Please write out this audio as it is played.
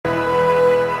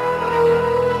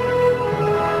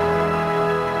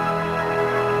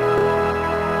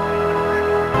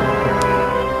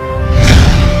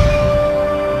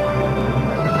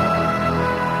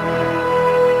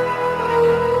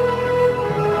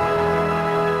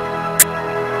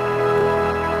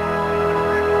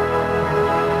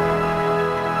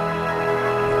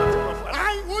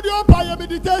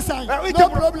fine. No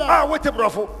problem. Ah, wait a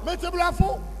brofo. Mete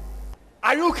brafo.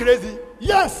 Are you crazy?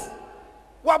 Yes.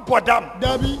 What bodam?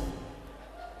 Dabi.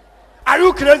 Are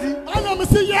you crazy? I am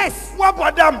say yes. What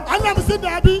bodam? I am say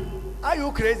Dabi. Are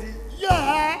you crazy?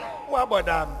 Yeah. What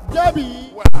bodam?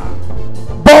 Dabi.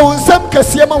 Bon sem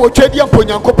kese ma wo twadi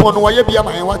amponyankopon no ye bia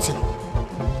man wate.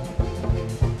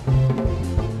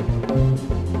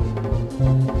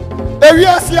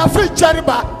 Ewiase afri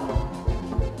chariba.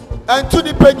 Antu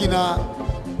ni pagina.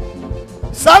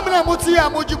 Samna muti ya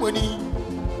mojimoni.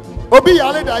 Obi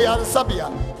yale da ya sabia.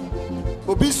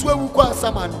 Obi suewu kwa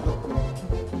samando.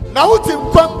 Na wuti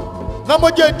nkwam na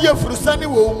moja die furusani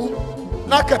wo mu.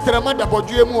 Na katrama da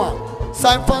bodwe mu a.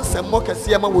 Sanfan semmo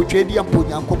kese ma wo twadi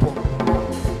amponyankopon.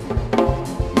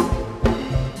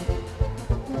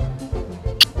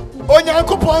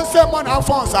 Onyankopon se mo na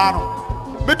afon sa no.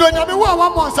 Me do nyame wo a wa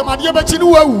mo nsamade be chi ni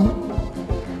wawu.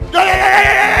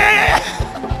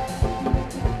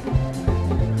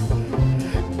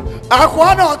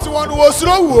 Akwa na otu won wo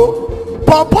suro wo.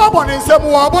 Pompo abon nsem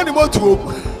wo abon ni motuo.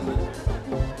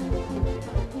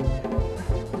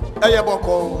 Eye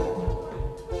boko.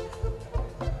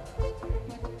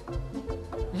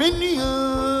 Minia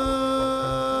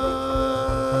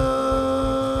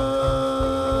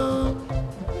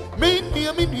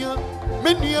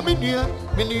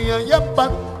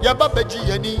yaba beji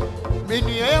yani.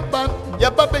 Minia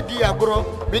yaba bedi agro.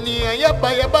 Minia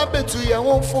yaba betu ya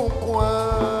wonfo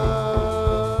kwa.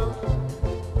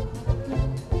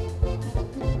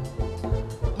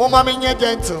 Mama minya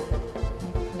gentle.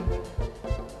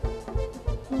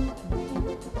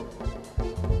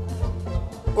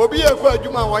 Obi ekwa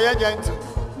adwuma wo ya gentle.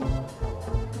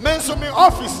 Menso me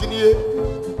office ni e.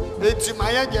 Eti ma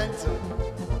ya gentle.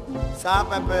 Sa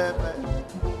pepe.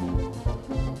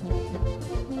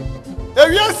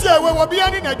 Ewiase we wo bia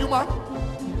ni nadwuma.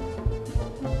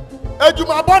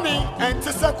 Adwuma boni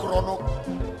ente se kro no.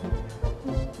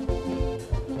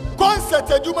 Concert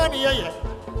adwuma ni ye.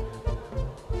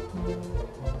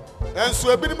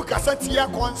 Enso ebinim kasati ya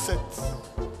concert.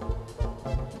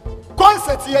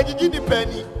 Concert ye gigi ni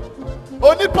pani.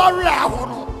 Oni pare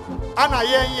ahono. Ana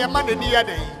ye ma ne ni ya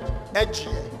den. Egie.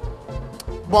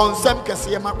 Bonsam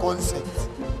kese ma concert.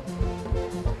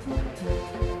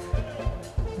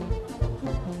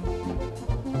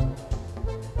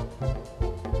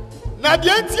 Na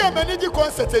die nti e mani di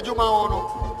concert adwuma hono.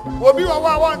 Obi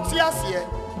wa won ti ase.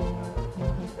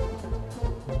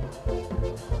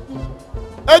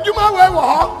 Adwuma we wo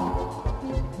ho.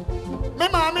 Me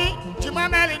mami, jima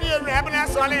mali ni ewu abna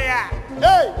sole ya.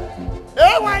 Hey,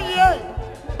 wan ye.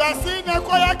 Basi na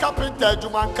koya carpenter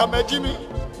adwuma kamajimi.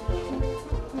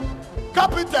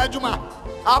 Carpenter adwuma.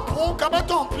 Apo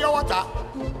kabeton pure water.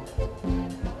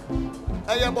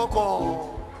 Eye boko.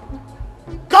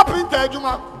 Carpenter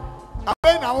adwuma.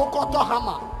 Abe na wo koto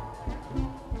hammer.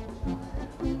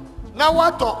 Na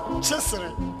wato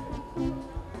chisere.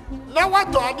 Na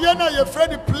wato ade na ye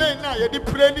fredi plane na ye di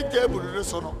plane table re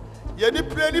so no. Ye di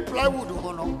plane plywood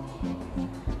ho no.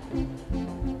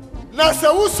 Na se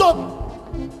uso.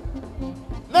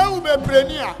 Na u be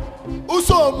plane a.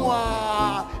 Uso mu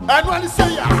a. Anu ani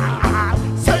say ya.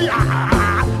 Say ya.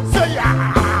 Say ya.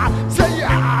 Say ya.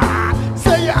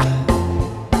 Say ya.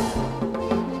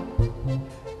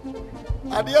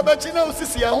 Ade be chi na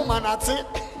usisi ya hu manate.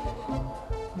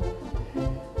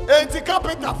 Enti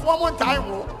carpenter for one time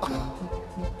wo.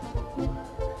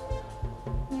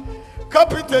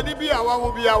 Carpenter ni bi awa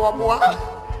wo bi awa moa.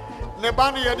 Ne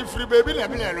ba ne ye di free baby le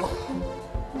bi le lo.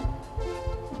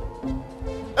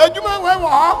 Ejuma we wo.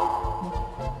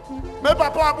 Me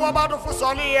papa abo ba do fo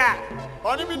so le ya.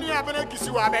 Oni mi nua be na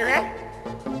kisi wa behwe.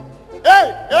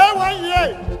 Wan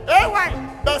ye. Wan.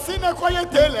 Basi na koye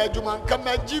tele ejuma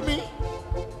nkama jimi.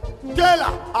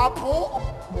 Tela apo.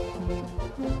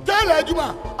 Tell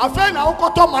Ejuma, afen na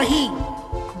ukoto mahi.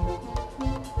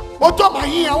 Oto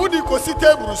mahi a wodi ko si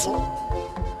table so.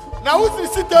 Na uzi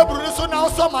si table so na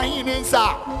uso mahi ni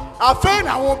nsa. Afen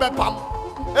na wo bepam.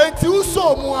 Enti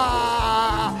uso mu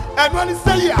a. Eno ni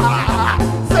say ya.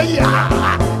 Say ya.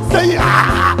 Say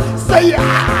ya. Say ya.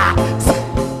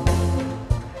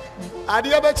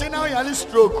 Ade abechi na yali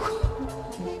stroke.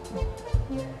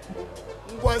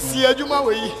 Ngwasi Ejuma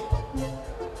we.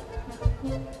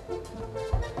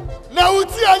 Na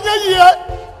uti anya ye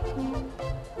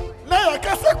na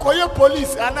yakase koye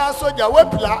police ana soja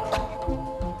wepla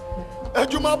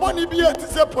Ejuma boni bi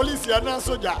etise police ana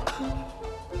soja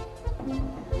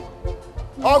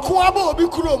oku abo obi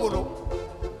kuro mu no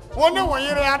woni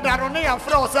wonyere adaro ne ya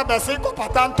frɛ ose bese ko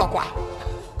patantokwa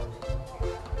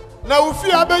na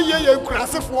ufi abaye ye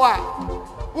nkurasefo a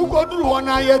ugoduru ho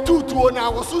na ye tutuo na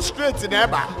woso straight na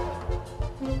eba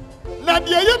na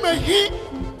de ye mehi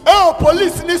o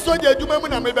police ni soldier adwuma mu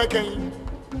na me bekan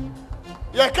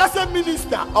ye kasa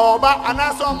minister oba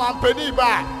anaso mampani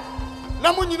ba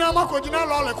na mu nyina makogina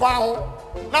lole kwa ho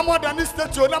na mo da ni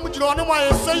statue na mu gina ono mo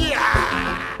yeseye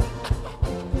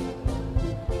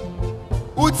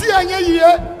uti anya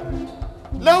yie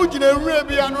na u gina ewure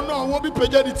bia no no wo bi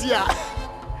pagya di ti a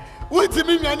uti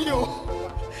mi nyane o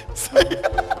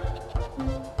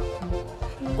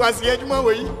kwasi adwuma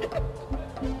we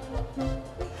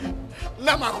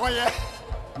na makoye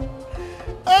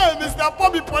hey Mr.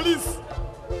 Bobby police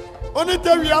oni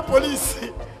tewia police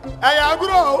aya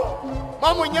agro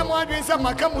mamu nyamo adwen se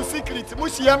maka mu secret mu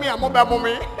hia me amoba mo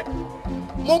me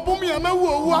mo bumi amawu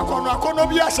owu akono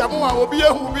bi ahyamo a obi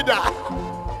ehu bi da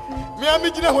me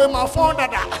amigina ho ma phone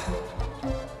dada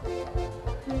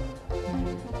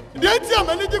de ti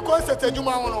amani di concert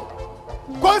adwuma ho no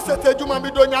concert adwuma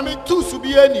bi do nyame tu su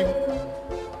bi anim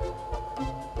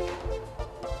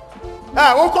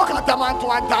woko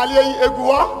katamanto antale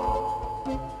egu ho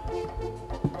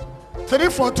 3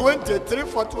 for 20 3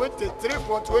 for 20 3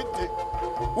 for 20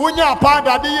 unya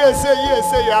pada de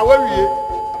yese ya wawie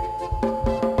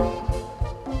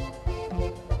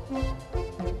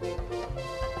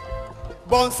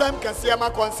bonsam kasiama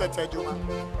concert adwuma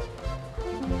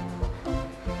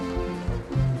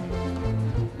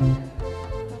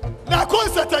na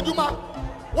concert adwuma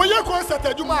wo ye concert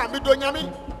adwuma mi do nyame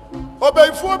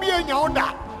obeyfo bi enya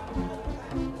oda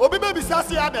obi be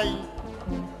bisase adai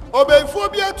obeyfo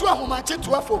bi atu ahomache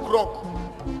 12 o'clock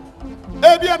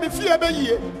ebia me fie be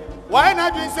yie why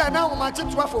na dwen say na ahomache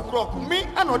 12 o'clock me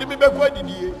ana odi me be ko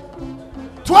adidie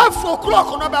 12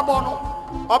 o'clock no be bo no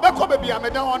obekọ be bia me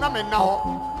dan ho na me na ho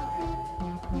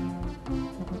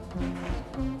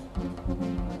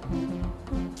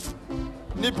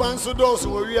ni panso dos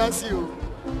wo wiase o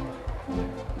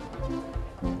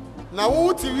na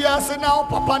wo ti wiase na wo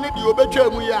papa ne de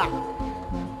obetwa mu ya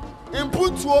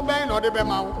input wo ben no de be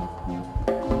ma wo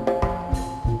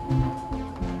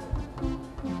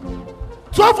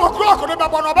 12 o'clock no be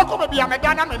bo no obekọ be bia me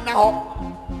dan na me na ho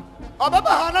obeba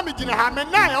ha na me gina ha me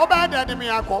na ya oba de me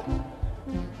akọ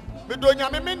me do nya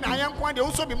me na ya nkwa de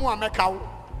wo so bi mu ameka wo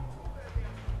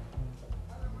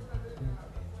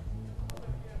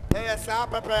sa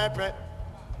pepe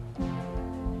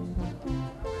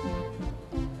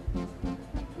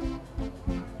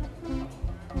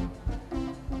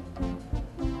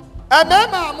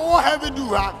mama mo heavy do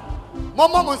ha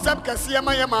momo mo sab kase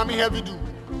ma ye mama heavy do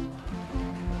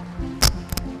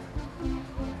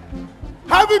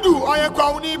oye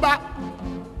kwa uni ba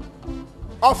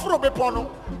ofuro be pono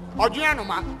odwan no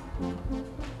ma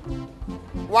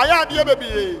waya de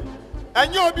bebi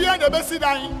enye obi a de besi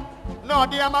dan na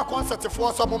odi ama concert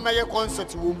for so mo meye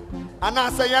concert wo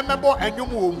ana say ye mebo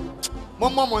enwum wo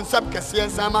momo mo sab kase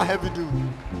nsama heavy do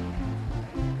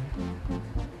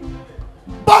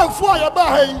ba fo ya ba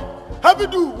hai heavy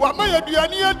do wa ma ya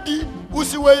duane adi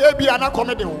usiwe ye bia na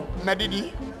komede wo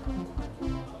medidi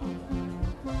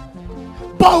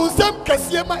Bausem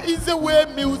Kasiema is a way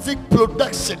music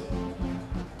production.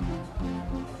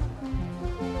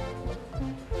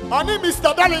 My name is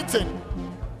Mr. Darlington.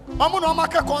 I'm going to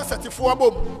make a concert for a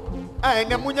boom.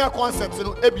 And I'm going to concert to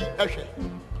Ebi Eshe.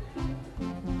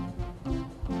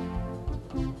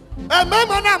 And my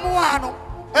man, I'm one.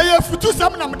 And you have to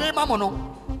summon them, Mamono.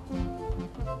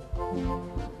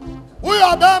 We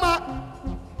are Bama.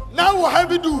 Now we have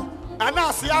to do. And now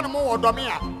see animal or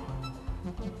Domia.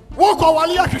 Walk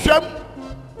awali ahwehwam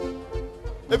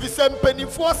evi sempeni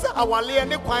force awale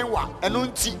ne kwan wa eno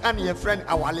nti ane ye friend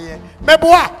awale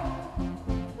meboa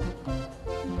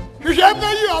hwehwam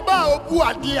na yi oba obu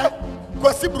ade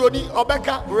kwasi broni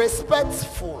obeka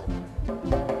respectful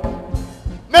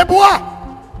meboa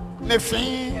ne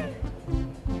fin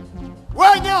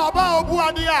wanya oba obu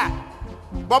ade a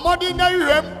bomodi na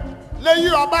hweham na yi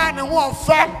oba ne ho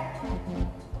ofa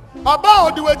oba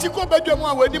odi wachi ko badwam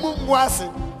a wani mu mu ase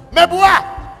meboa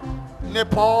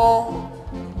nepo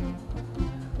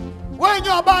when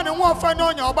you ban and one friend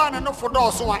on your ban and no for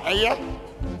doors one eye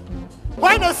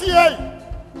why na see eh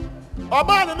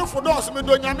oban and no for doors me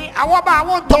do nyame awoba I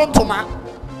want tontoma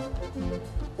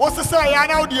what's the say ya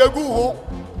na odi egu ho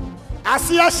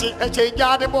ase ahye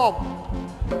echegya de bob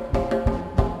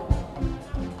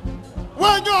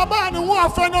when you ban and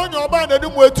one friend on your ban and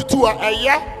mu etutu a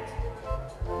eye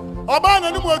oban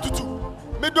and mu etutu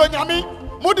me do nyame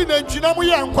mudi na ntina mu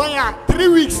ye nkwan a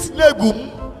 3 weeks na egum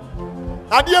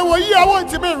ade wo yi a won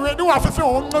ti me hwe ni wa fefe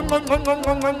wo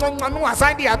no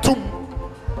aside dia tum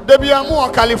de bia mu o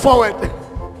cali forward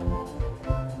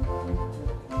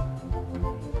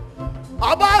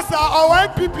abasa o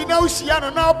YPP na ushia no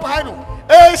na pai no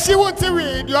she won't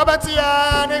read your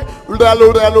batiane. So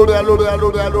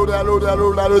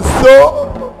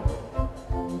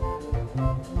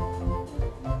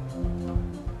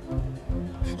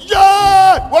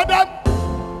yeah, what up?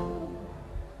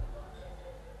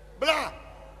 Blah.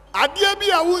 Adia bi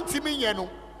a wontimi nye no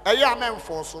eye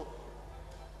amenfo so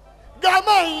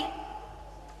gamai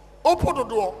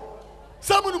opododo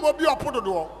samunu mo bi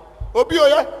opododo obi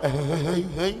oye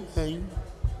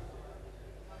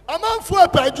amanfo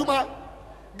apa adwuma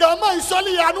gamai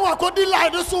soli ya no akodi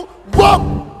line so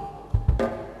bom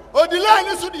odi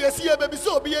line so de esie baby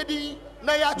so obi edi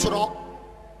na ya churo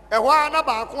ehwa na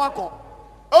ba ko akọ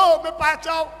oh me pa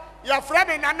chaw ya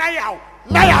frame na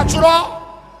ya churo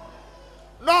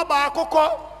no ba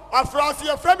akụkọ afrasi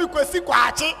efremi kwesi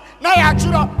kwachi na ya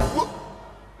churo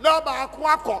no ba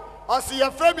akọ osi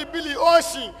efremi Billy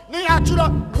Oshi na ya churo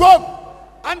wom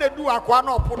ande du akwa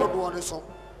na opododo ne so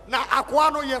na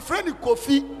akwa no ye freni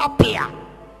Kofi Apia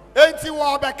enti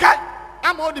wo beka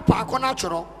ama odi pa akọ na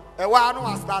churo e wa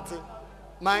no start.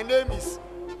 My name is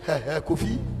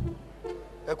Kofi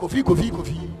Kofi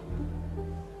Kofi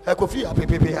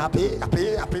happy.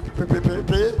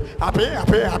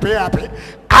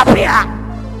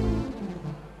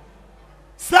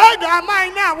 Say that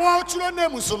my now watch your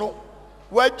name soon.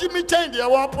 Where Jimmy change the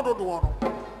one put on one.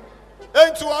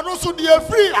 And to also the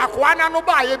free aquana no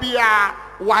buy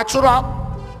a watch her up.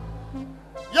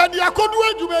 Yet the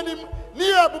Akodu you many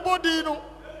near Bodino.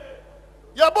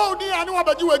 Your body, I know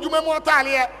about you,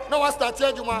 Talia. No one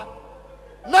started you, man.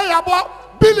 Now you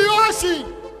bought Billy Oshi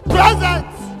present.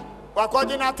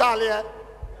 Wakoji Natalia.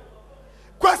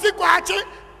 Kwesi kwachi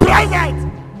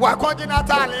present. Wakoji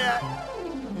Natalia.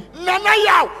 Nana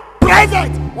yaw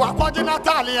present. Wakoji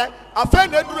Natalia.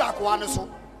 Afende duru akwane so.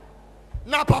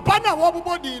 Na papa na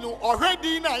wobodi no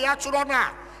ohwedi na ya churo na.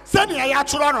 Seni ya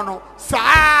churo no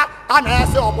saa ana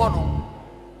ese obo no.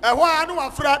 Ehwo anu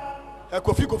afra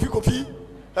Kofi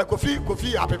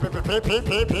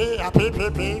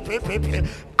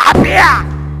apia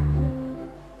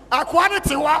akwane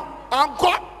tiwa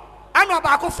anko ana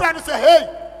ba ko friend say hey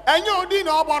enye odi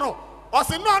na obo no o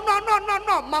say no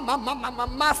mama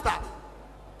master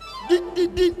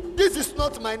this is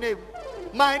not my name.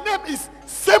 My name is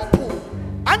simple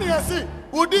and you see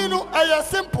odi no eye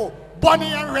simple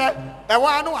boni enre e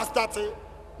wa no start.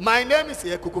 My name is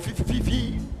Kofi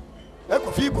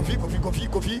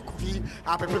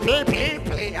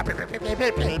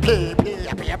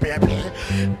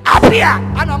apia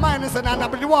ana mine say na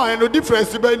be the one no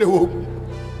difference be the home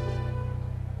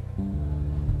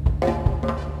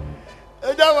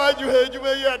eja waju heju be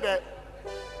yede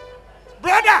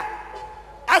brother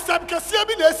asam kese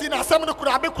bi na esi na asam no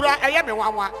kura be kura eye me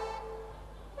wanwa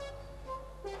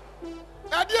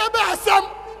na dia be asam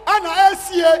ana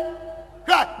esie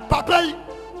hwa papa yi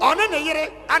one ne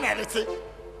yire ana elete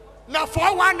na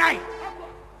 419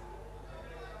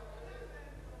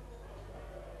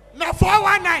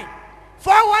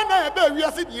 ebe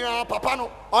wiase dia papa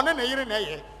no one ne yire na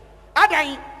ye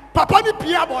adan papa ni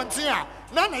pia bonten a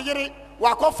na ne yire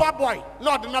wakofa boy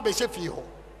na ode na be hye ho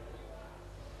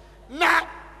na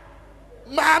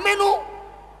maame no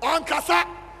onkasa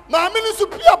maame ni su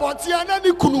pia bonten na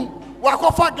ni kunu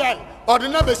wakofa girl ode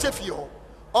na be hye ho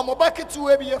omobaketu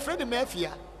we bi ye friend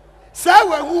mafia say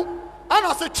wehu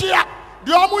ana se chia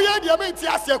de omo ye de menti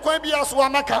ase kwan bi aso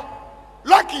amaka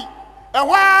lucky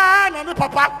ehwa na ne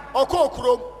papa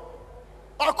okokrom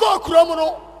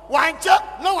no wanche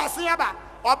na wase aba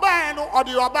oba no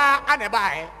ode oba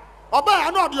anebae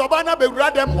oba na ode oba na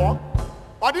bewura dem ho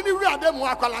ode ni wura dem ho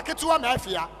akwala ketewa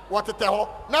mafia wotete ho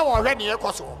na wo hwe ne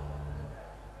ekoso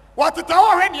wotete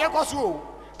ho hwe ne ekoso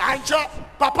anche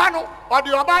papa no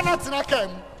ode oba na tena kam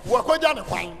wakoja ne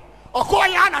kwan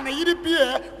okoya na ne yiri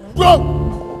bie bro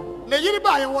ne yiri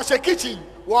ba ye wo se kitchen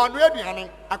wo no aduane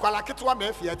akwala ketewa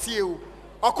mafia tie o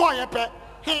okoye pe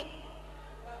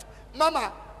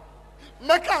mama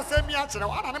meka asem ya kire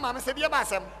wa na ne mama se die ba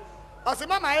asem o se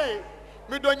mama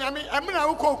me do nyame emna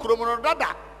wo kokro mu no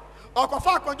dada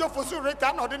okofa akonjo fosu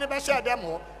reta na ode ne be share dem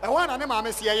ho e ho na ne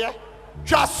mama se ye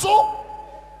twaso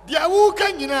dia wu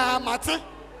ka nyina mate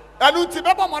anu ti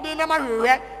bebo mode na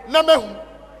mahwehwe na mahu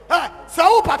sa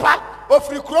wo papa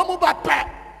ofiri kromu ba pe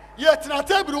ye tina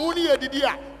tebru hu ni yedidi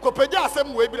a kopeja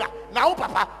asem we bira na wo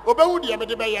papa obehu de me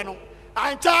de be ye no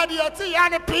ancha de ti ya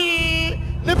ne pi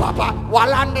ni papa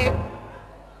walande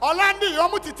olande yo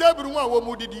muti tebru hu a wo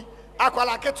mu didi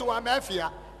akwala ketu wa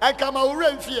mafia enkama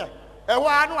ure mfie eho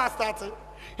anu astart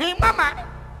hi mama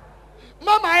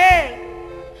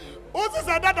ozi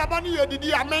se dada ba ni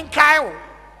yedidi a menkai o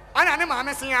ana ne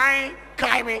mama se ai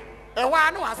kai me eho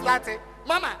anu astart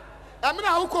mama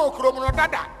Emina uko okromo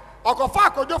dada. Okofa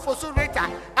akojo fosu rita.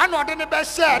 Ana ode ne be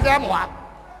share dem wa.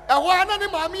 Eho ana ne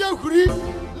maami ehuri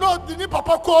no di ni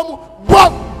papa kom.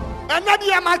 Bom. Ena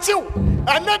di amachiw.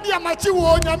 Ena di amachiw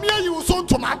o nyame ayi uso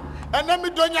ntoma. Ena mi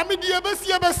do nyame di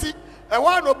ebesi. Eho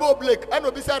ana obo blake. Ena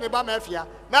obi say ne ba ma afia.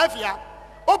 Na afia.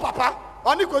 O papa,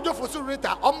 oni kojo fosu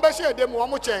rita. Ombe share dem wo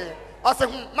mo cheye. Ose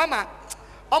mama.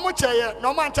 Omo cheye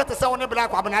no man chete se woni bla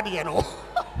kwa abana de no.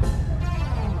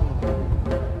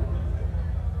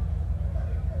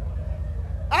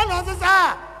 Ano se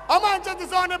sa omo man chete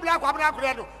se woni bla kwa abana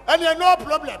kure no. Any no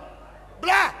problem.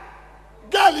 Bla.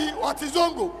 Gali oti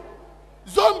zongo.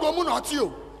 Zongo mu na oti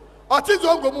o. Oti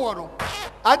zongo mu ono.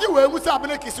 Ade we mu sa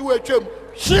abana kisi we twam.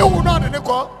 Hyewu no de ne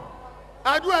ko.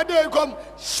 Adu ade kom.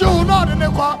 Hyewu no de ne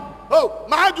ko. Oh,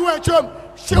 ma adu e twam.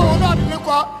 Hyewu no de ne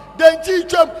ko. Denji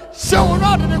twam. Hyewu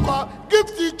no de ne ko.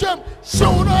 Gifty twam.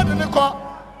 Hyewu no de ne ko.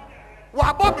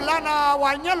 Wa bobla na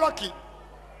wa nye lucky.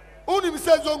 Uni mi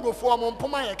se zongo fo mo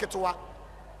mpoma ye ketewa.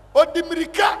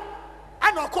 Odimirika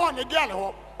ana ko ne girl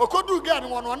ho. Okodu girl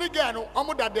no no ne girl no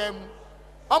omo dadam.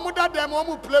 Omo dadam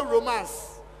omo play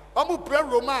romance. Omo play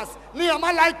romance. Ni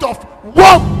ama light off.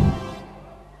 Wow!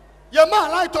 Ye ma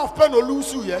light off pen o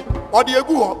lusu ye. O de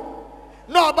egu ho.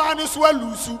 No ba ni so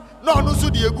lusu. No no so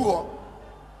de egu ho.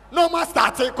 No ma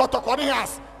start kotokori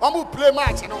house. Omo play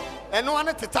match no. Eno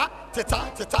ane teta.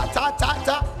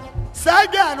 Say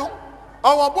girl no.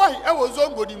 Our boy, I was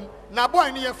zongo dim. Na boy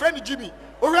ni your friend Jimmy.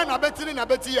 Ore na beti na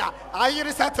beti ya.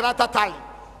 Ayiri satrata tai.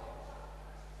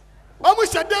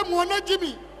 Omo shade mu na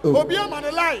Jimmy. Obi ama ne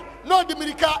lie. No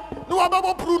Dimirika. No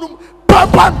ababo prunum.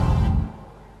 Pam.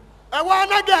 Ewa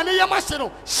na ga ne yamahye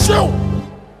no. Shew.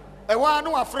 Ewa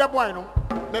no afre boy no.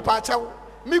 Me pa chew.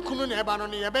 Mi kunu na eba no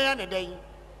ne ye be ya ne den.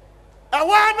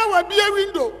 Ewa na wa bia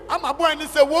window. Ama boy ni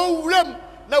se wo wurem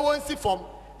na won si fom.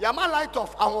 Yama light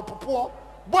off ahopopo.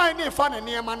 Boy ni fa na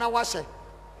niema na wahye.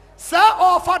 Say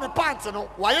all for the pants no.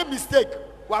 Why mistake?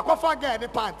 Wa kofa ga ni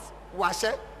pants.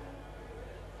 Wahye.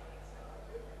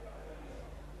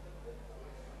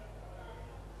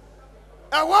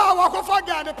 Wa kofa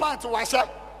ga ni pants wahye.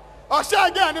 O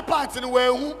say ga ni pants ni we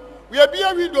hu. We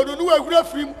bia window no we hura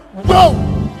film. Wow.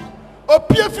 O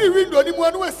pie free window ni mo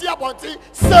no we si abonti.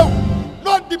 So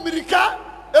no Dimirika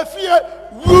efie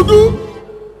wudu.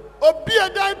 Obi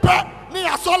edan pa ni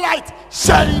aso light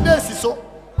shine nesi so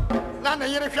na na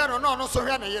yere hwe no so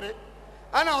hwe na yere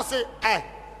ana o say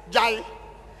jai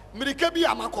mirika bi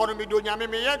amakọ no medo nyame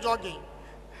me ye jogging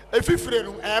efifire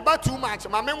no ba too much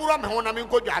ma me nwuro me ho na me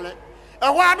nkodwale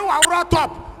ehwo anu wa wuro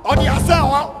top odi ase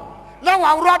ho na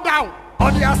wa wuro down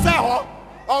odi ase ho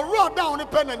wuro down ni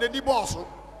pe na ni boss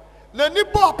na ni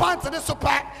ball pants ni so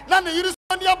pa na na yiri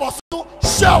so ni aboso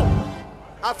show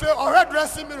afi o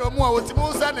dressing mirror mu a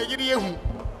wotimo nsa na yiri ehu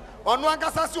onu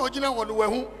ankasa se ogina wonu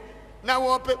wahu na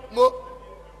wo pe mo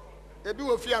ebi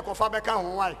wo fi akofa beka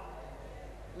ho wai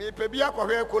me pe bi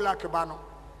akohwe kola keba no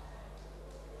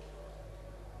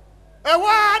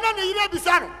ewa na ne yiri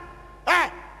bisa no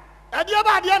ade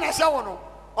ba de na hye wo no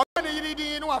o ne yiri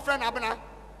di no afra na abena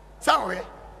sa wo he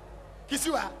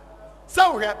kisiwa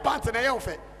sa wo he pant na ye wo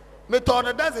fe me to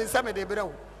no dozen se me de bere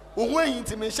wo ohu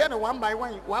ehinti me hye no one by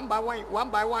one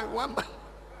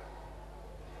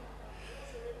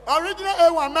original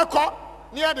A1 meko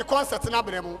near the concert na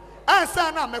bremu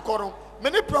ansa na meko no me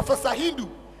ni Professor Hindu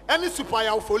eni super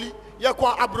ya ofoli ye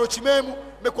kwa abrochimemu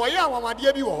me ko ye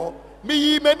awawade bi wo ho me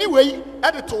yi mani wei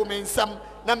e de to me nsam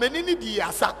na mani ni di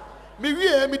asa me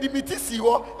wie me di mitisi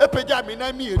ho epagya me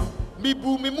na mieru me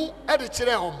bu me mu e de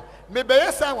kire hom me be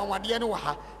ye sa awawade ne wo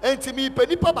ha enti me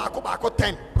panipa baako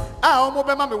 10 a omo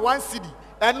be ma me 1 cedi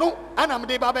eno ana me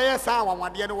de ba be ye sa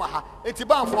awawade ne wo ha enti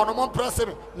ba afo no mo press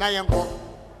na yenko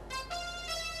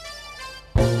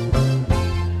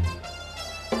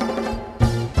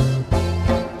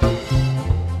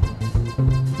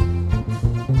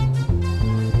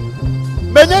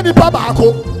Menya nipa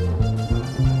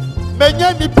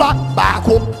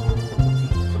baako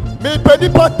me pe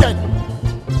nipa 10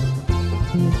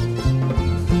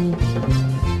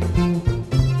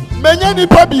 menya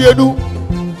nipa bienu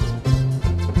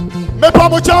me pa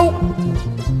mo chaw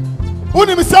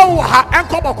uni mi se wo ha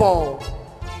enkoboko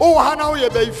wo ha na wo ye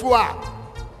baifu a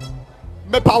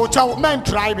me pa wo chaw men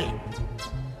try me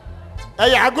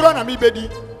agro na mi bedi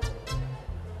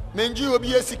menji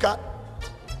obi esika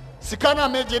sika na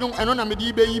meje no eno na mede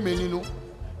ibe yi meni no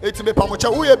eti me pamocha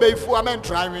wo ye baifu amen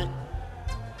try me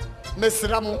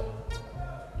mesra mo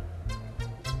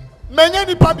menya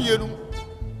ni pa bienu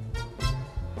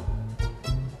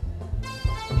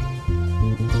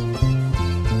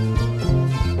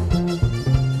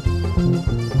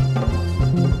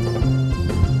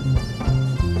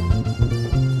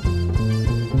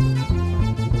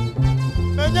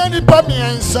nipa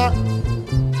miensa.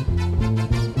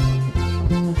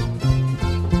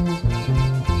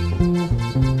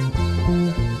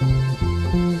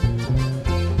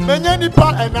 Menya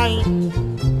nipa enai.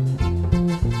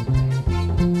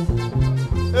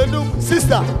 Edum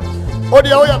sister. O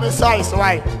de oya me size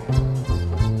why?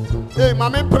 Hey,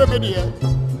 mama preme die.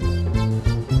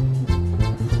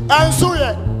 Anso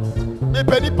ye. Me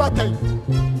pedi patay.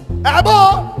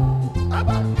 Abo.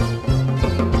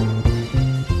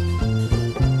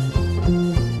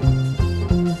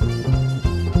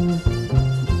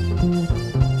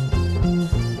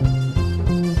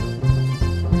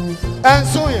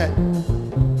 Anso ye.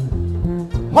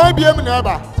 Why be em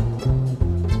neighbor?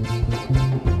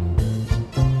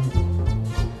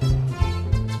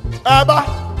 Aba.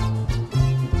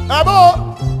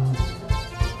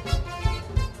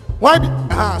 Why be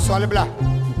sorry bla.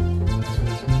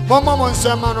 Mama mon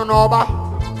sema no oba.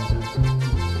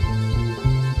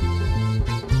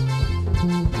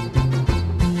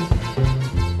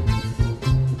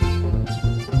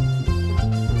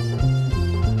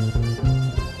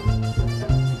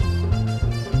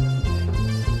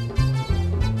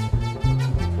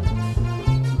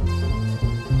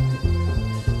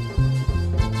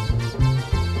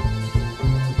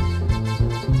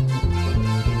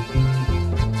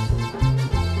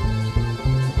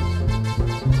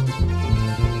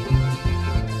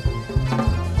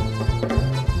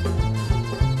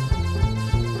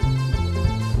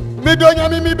 Donya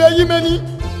mi be yimeni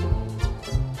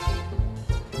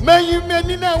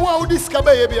na wa udiska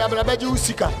be ye abra beji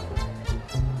usika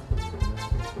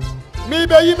mi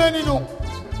be yimeni no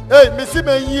me si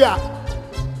me yi a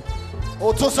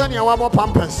o to so ne wa mo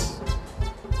pampers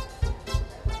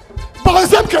ba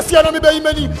sem kase na mi be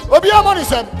yimeni obi amoni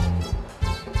sem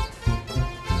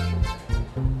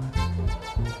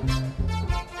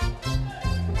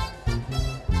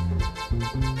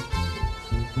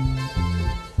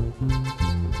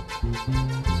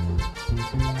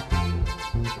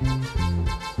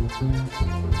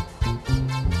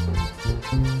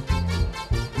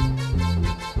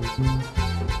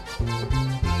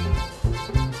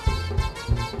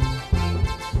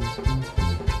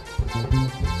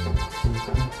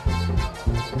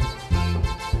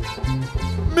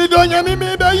Donya mi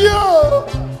be yo.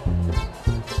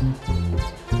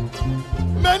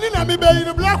 Many na mi be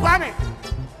you black kwame.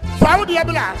 Fawo de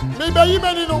bla. Mi be yi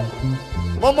many no.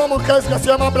 Momo mo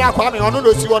kase ma black kwame ono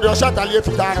no si wo de o shatale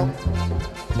fita no.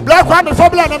 Black kwame fo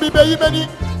bla na mi be yi many.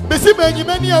 Me si many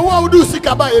many a wo do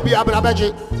sika ba e bi abra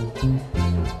beje.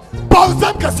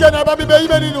 Pausam kase na ba mi be yi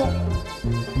many no.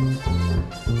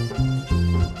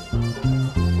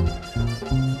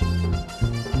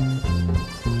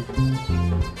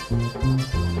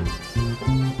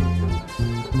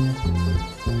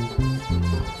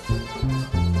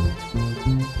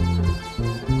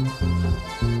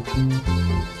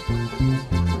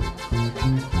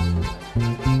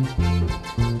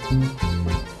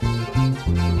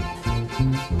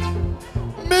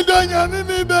 Donya mi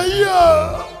be yo.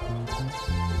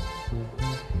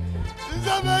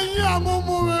 Zabanya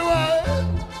mumu we wa.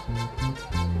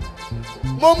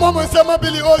 Momo mo sama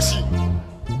Billy Oshi.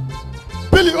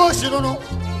 Billy Oshi no.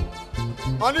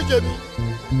 Ani jebi.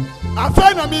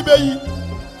 Afa na mi be yi.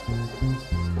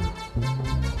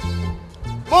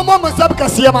 Momo mo sab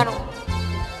kasiya ma no.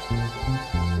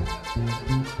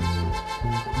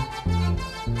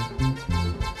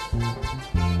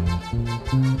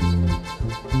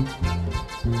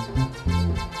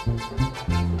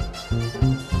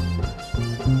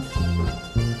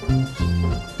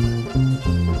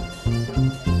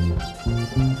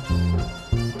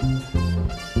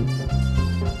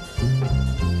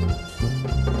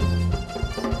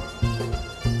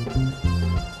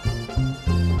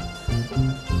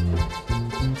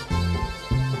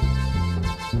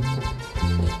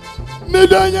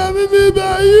 Donya mi be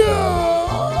yo.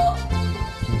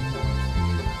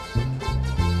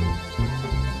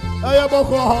 Aya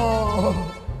boko.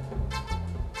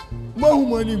 Mo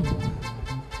humanim.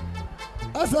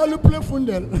 Asalu play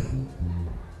fundel.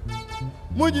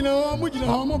 Mujina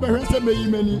ha mo be hwese me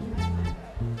yimani.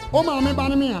 O ma me ba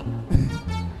ne me a.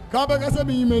 Ka ba ka se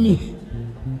me yimani.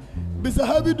 Bisa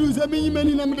ha bi du se me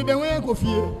yimani na me de wen ko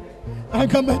fie.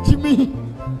 Anka ma jimi.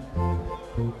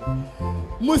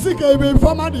 Music is being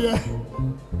formed here.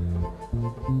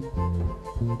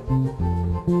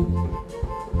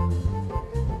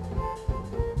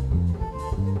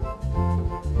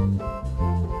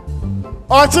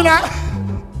 Ochina,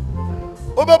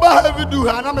 Obaba have do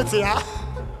Hanametia.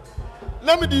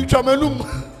 Let me do Chamanum.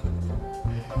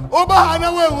 Oba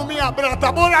Hana will me a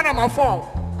Bratabora and my phone.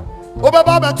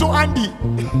 Obaba to Andy.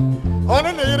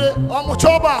 ɔne ne yere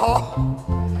ɔmo ba hɔ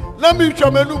na mi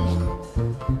twam enum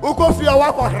ukɔ fie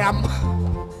wakɔ hram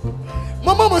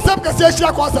mama mo sɛm kɛse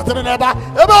ahyia concert ne na ɛba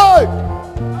ebe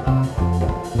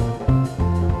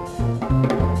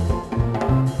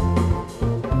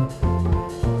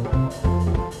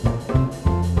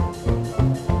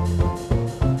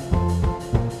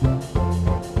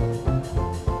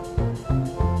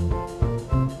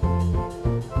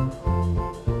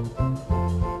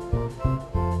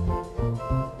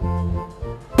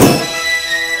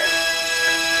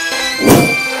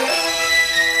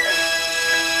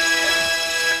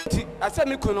asa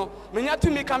mi kuno menya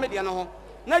tumi ka me de no ho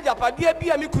na japade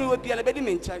bia mi kuno bia na bedi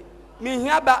me nkyai me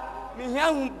hia ba me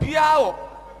hia hu bia wo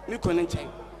mi kuno nkyai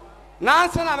na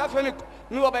ansa na mafa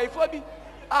mi wo ba ifo bi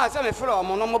a sa me frɛ o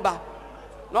mo no mo ba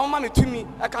na o ma me tumi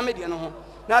aka me de no ho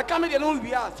na aka me de no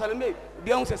wi a salome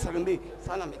bia hu se salome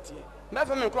sa na metie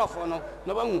mafa me nkrofo no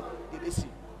na ba hu de besi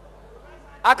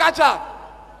akacha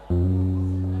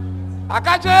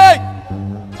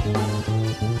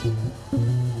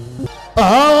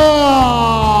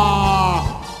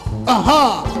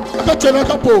akachena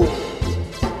kapo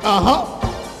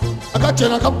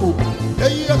akachena kapo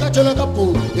hey akachena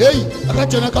kapo hey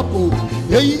akachena kapo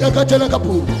hey akachena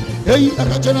kapo hey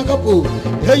akachena kapo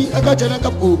hey akachena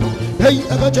kapo hey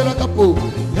akachena kapo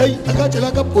hey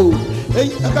akachena kapo hey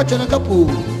akachena kapo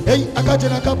hey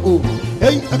akachena kapo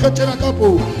hey akachena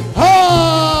kapo ha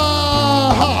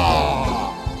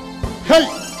hey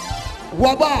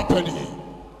waba pani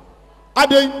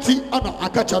adenti ana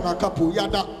akacha na kapo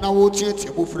yada na wo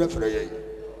tietie bo frefre ye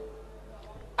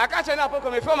akacha na poko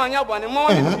me fama nya bone mo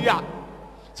ne bia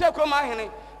se ko ma hene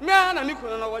me na mi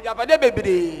kuno no wo japade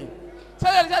bebre se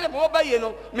le mo ba ye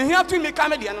no me hia tu mi ka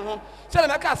me de no ho se le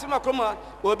me ka se ma kroma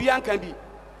obi anka bi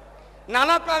na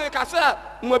na pa me ka se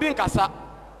mo bi nkasa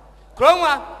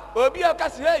kroma obi aka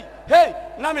se hey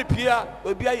na me pia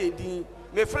obi aye din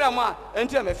me frɛ mo a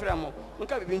enti me frɛ mo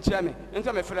nka bibi nkyia me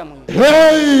enti me frɛ mo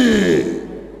hey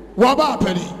waba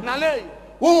pani na le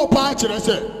wo pa kyerɛ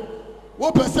sɛ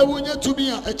wo pɛsɛ wo nya tumi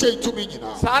a ɛkyɛ tumi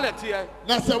nyina salete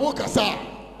na sɛ wo kasa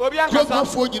obi ankasa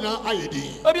fo nyina aye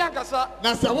din obi ankasa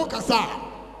na sɛ wo kasa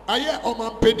ayɛ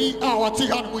ɔmampani a wɔte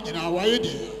ha no nyina waye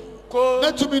din ko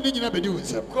na tumi ni nyina bedi wo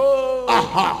nsɛm ko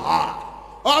aha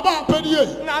ɔba pani ye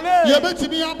na le ye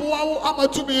betimi aboa wo ama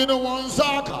tumi no wɔn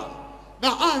nsa aka na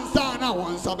ansa na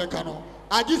wɔn nsa bɛka no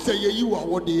agye sɛ yeyi wo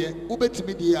awɔdeɛ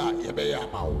wobɛtumi deɛ a yɛbɛyɛ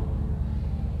ama wo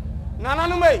nana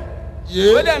no mai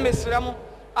ye we dem mesrɛ mo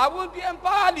abu bi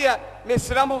empa de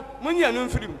mesrɛ mo munya no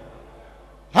mfirim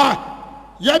ha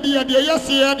yɛde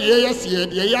yɛseɛ ne yɛseɛ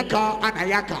deɛ yɛka ana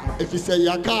yɛka efisɛ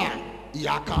yɛka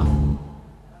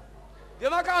de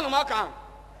maka no maka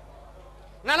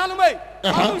nana no mai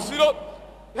abu siro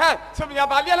ha so nya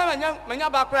ba de na manya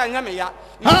ba kra nya me ya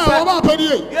ha wo ba padi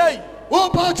ye wo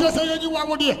pa kyerɛ sɛ yeyi wo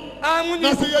awɔdeɛ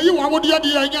na sɛ yeyi wo awɔdeɛ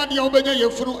deɛ anya deɛ wobɛnya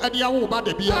yɛfunu ɛde awo ba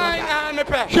da bia me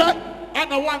pɛ hwɛ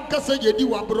ana wankasa yɛdi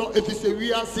wabrɔ efisɛ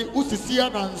wiase usisi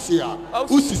ananse a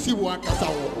usisi wo ankasa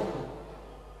wo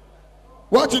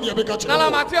What in your big catch? Nala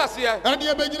Matthias here. And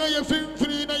you begin your film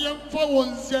free na yamfa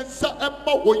wons and sa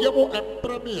emma woyemo and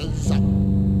premiersa.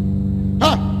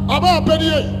 Ha, aba penny.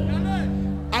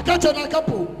 Akacha na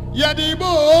kapo.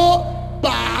 Yadibo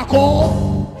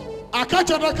bako.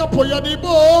 Akacha na kapo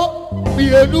yadibo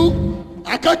bielu.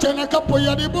 Akacha na kapo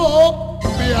yadibo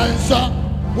biansa.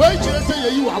 Why should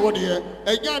say you are here?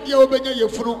 And Yadia obenya your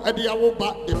fru and the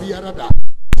awoba the biarada.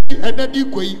 And then you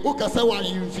quay, Okasawa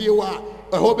in Fiwa,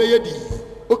 a hobby.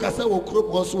 Okasa wo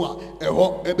krop hoso a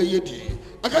eho ebeyedi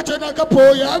akacha na kapo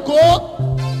ya go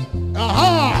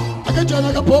aha akacha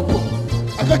na kapopo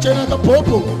akacha na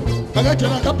kapopo akacha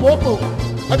na kapopo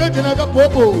akacha na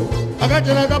kapopo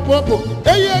akacha na kapopo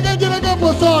eyi akacha na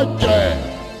kapo soje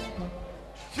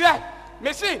hwe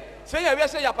me si se ya wi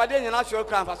se ya pade nyina so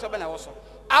kran fa so be na wo so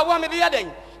awo me de ya den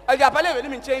ya pade we ni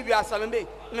me nchen wi asalembe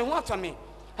me ho atome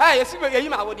ha yesi be yi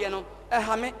ma wo de no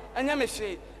ha me anya me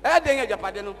hwe den ya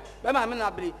japade no be ma me na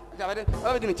bre japade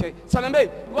o be di me che salembe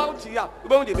wa uti ya u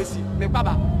be hu de besi me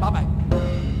baba bye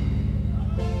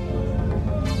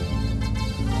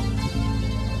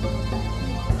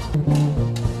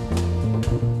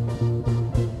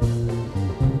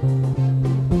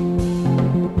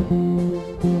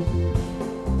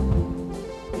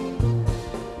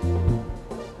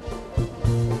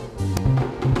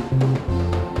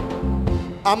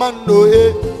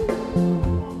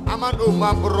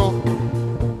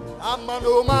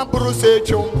amando mabro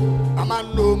secho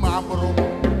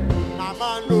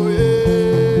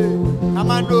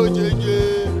amando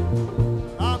jeje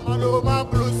amando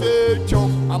mabro secho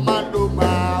amando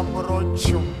mabro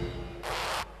cho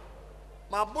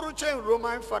Waburuche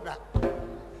Roman father.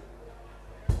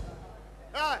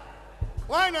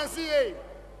 Why not see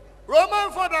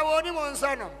Roman father won't even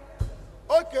son him?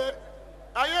 Okay,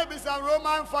 I have some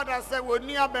Roman father said, "Would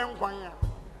near Ben Quanya."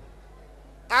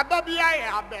 Ababi,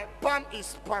 pump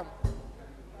is pump.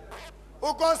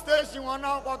 Uko station one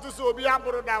out what to so be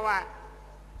able to dawa.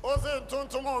 Also,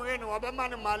 Tontomo rain or the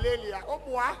man in malaria. Oh,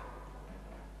 boy.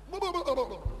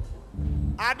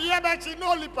 Adia Betty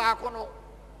no lipacono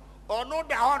or no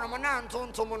down on an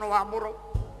Tontomo Amuro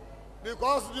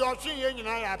because the ocean in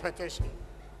our petition.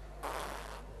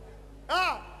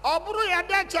 Oburu ya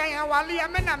dacha ya wali ya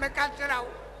mena mekachira.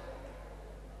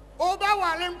 Oba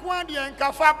wali mkwandi ya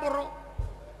nkafaburu.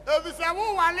 Evisa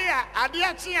wo wali ya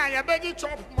adia chia ya beji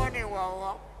chop money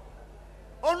wawa.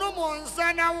 Ono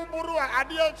monsana uburu ya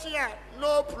adia chia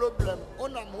no problem.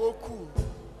 Ona mwoku.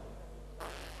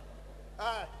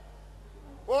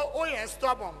 Oh yes,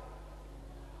 stubborn.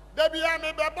 Debi ya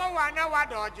me bebo wana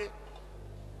wadoji.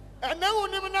 And then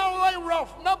we never know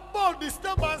rough, not bold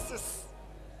disturbances.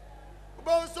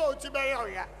 So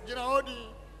Tiberia, you know,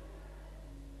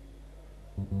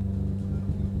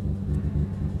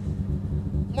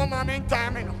 Mama, in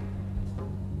time.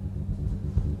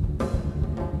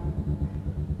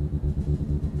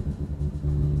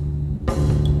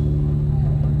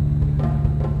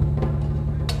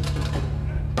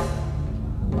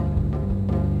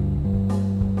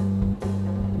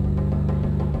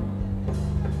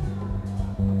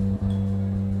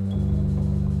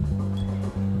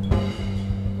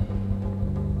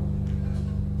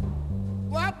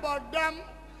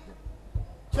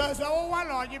 Just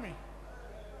one or give me.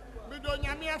 We don't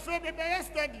have me afraid of the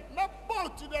study. Not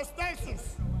both to the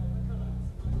stations.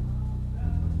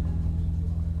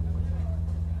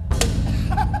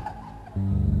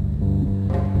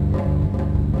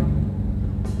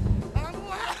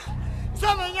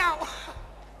 Some now.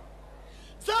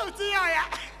 So, see,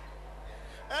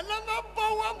 and I'm not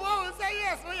born one say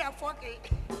yes, we are fucking.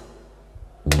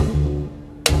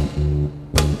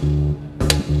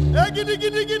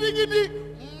 Giddy.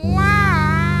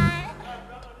 Why?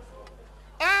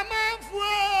 I'm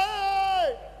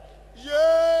afraid.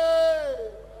 Yeah.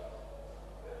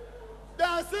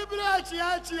 That's a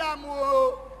brachi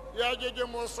amo. Ya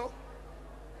jejemoso.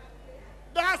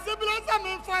 That's a blaze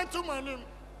I'm fine to money.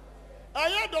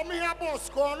 I don't me have boss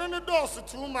corner the doors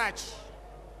too much.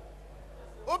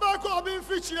 Obako being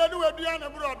featured with the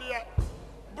brother.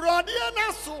 Brother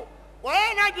Nasso.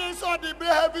 Why not just saw the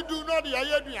heavy do not the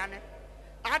Ayadiane?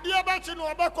 Adia Bachin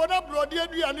or Bacona Brodia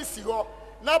Dianisigo,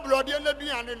 na Brodia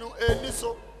Dianino,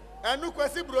 Niso, and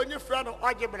Nuquasi Brony friend of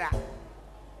Algebra.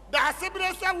 The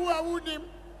Asibresa who are wounding.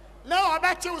 Now I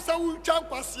bet you so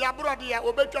jump as Yabrodia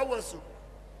or better was.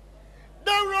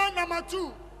 Then run number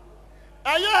 2.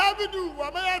 I have to do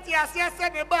what I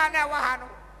said the bar now,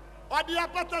 or the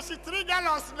apathy 3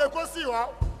 gallons in the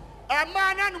Cosio, a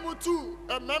man animal 2,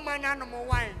 a man animal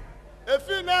wine. If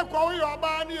you know call your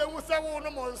body and was a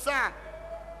woman on sa,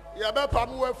 you better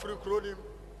move free clothing.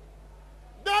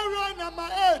 Then run number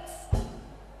 8.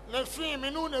 The film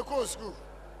in Uneco school.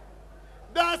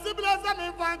 That's the blessing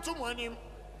I'm fine to money.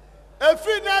 If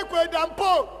you know quite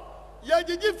dampo, you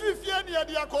did 50 near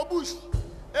the Acobush.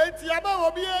 It's Yaba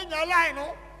will be in your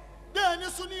line. Then you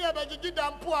soon have a gig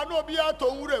dampo and no be out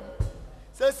on them.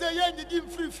 Say, you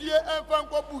did free fear and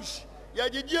Fanco Bush. You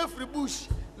did free bush.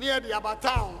 Near the Abba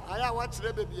town, I watch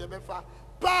the baby befa.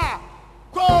 Pa,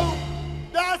 go.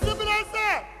 That's the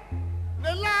blessing.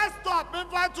 The last stop, me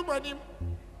find to money.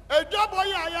 A job boy,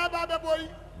 I have a boy.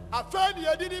 A friend,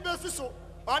 you didn't be so.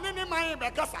 On any mind,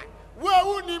 Becassa. Where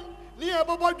would him near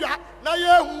Boboja? Now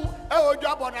you a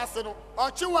job on Arsenal.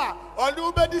 Or Chua, or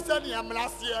nobody sent him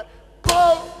last year.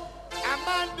 Go,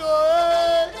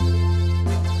 Amando.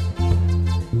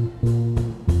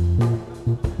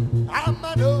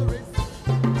 Amando.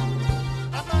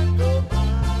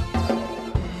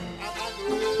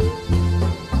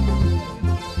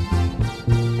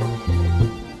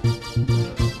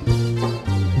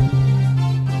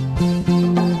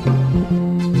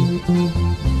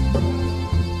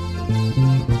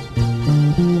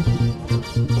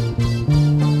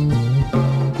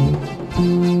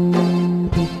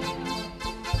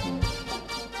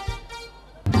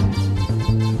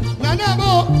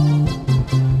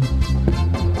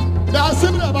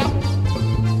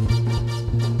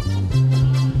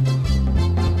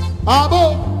 Abo,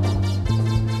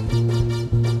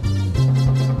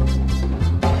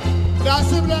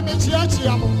 that's it. Let me check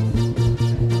you.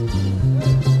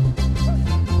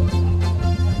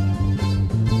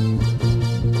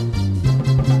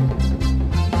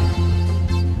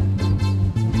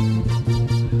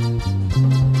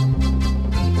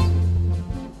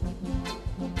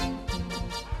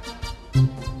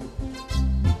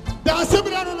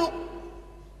 Dasibra no.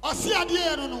 Osia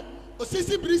de no.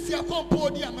 Osisi brisia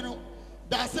kompo di ameno.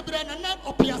 Dasibra na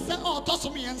opiasa o toso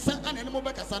miensa ana ne mo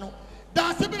bekasa no.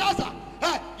 Dasibra sa.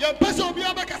 Ye pese obi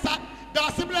abekasa.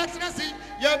 Dasibra tinasi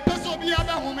ye pese obi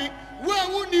abahome. Wo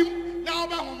awunim na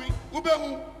obahome.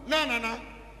 Ubehu na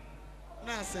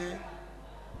na say.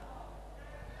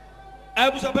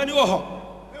 Abusapani wo ho.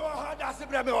 Me wo ho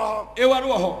Dasibra me wo ho. Ewa no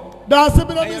wo ho.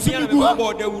 Dasibra mi su bi ha.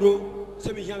 Bo dawuro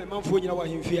se me hia me manfo nyina wa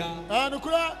hemfia.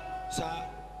 Nukura. Sa.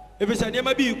 Efisa niam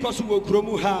bi kwaso wo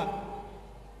kromu ha.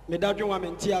 Me dadwe wa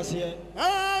mente ase.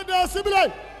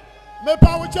 Dasibra. Me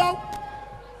pa wo chaw.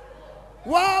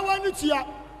 Wa ni tia.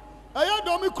 Ayo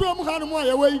do mi kromu ha no mo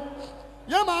aye wei.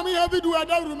 Ye maami ya bidu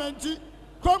adawrumenti.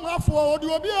 Krom hafo odi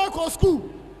obi e ko school.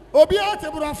 Obi a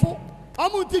teburafo.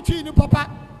 Amu titwi ni papa.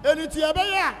 Eniti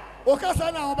ebe ya.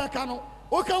 Okasa na obeka no.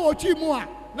 Oka wo twi mu a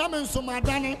na me nso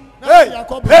madane na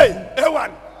Yakob. Hey,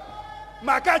 ewan.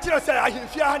 Maka kire se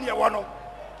ahimfia ha ne ye wo no.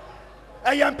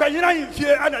 Eye mpanyina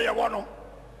ahimfie ana ye wo no.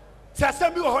 Se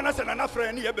asem bi wo ho na se na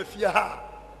frɛ ne ye ba fie ha.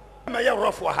 Ma ye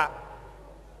rofo ha.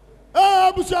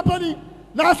 Busuapani.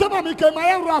 Na asema mi ke ma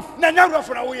ye rof. Na nya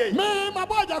rofo na wo ye. Me ma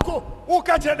boja ko. Wo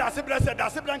ka kire Dasibra se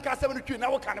Dasibra nka asem no twi na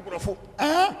wo ka ne brofo.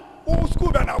 Wo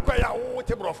school ba na kwa ya wo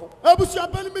te brofo.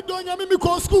 Busuapani mi do nya mi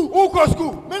ko school. Wo ko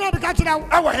school. Me na be ka kire wo.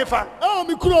 Awo hefa.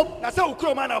 Mi krom. Na se wo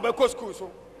krom na wo ko school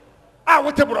so.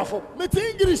 Wo te brofo. Me ti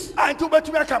English. Antu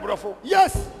betumi aka brofo.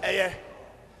 Yes.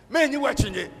 Me nyi wa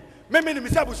chinye. Me ni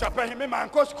misa busuapani me man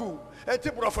ko school. Te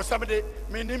brofo samde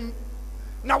me nim.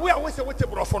 Na we a we se we te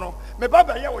brofo no. Me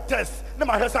baba ye wo test. Na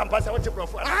ma hwesa ampa se we te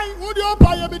brofo. Wo di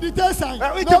opa ye me di test sign.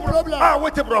 No problem. We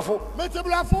te brofo. Me te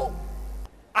brofo.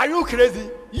 Are you crazy?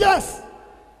 Yes.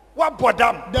 What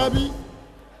bodam? Debbie.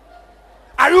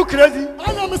 Are you crazy?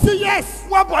 I'm say yes.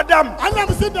 What bodam?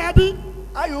 I'm say Debbie.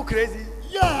 Are you crazy?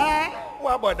 Yeah.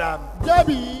 What bodam?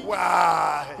 Debbie.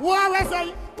 Why? What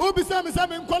say? Obi say me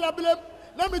nkola blem.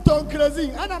 Let me talk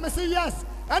crazy. And I'm say yes.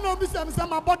 And obi say me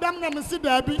my bodam na me say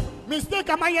Debbie. Mistake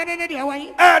am I yene dey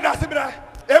away? Dasibra.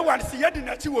 Wan si yedi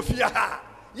na chi wo fia ha.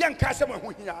 Yen ka asem ho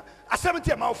hia. Asem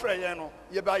tie ma wo frɛ yen no.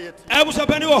 Ye ba yeti.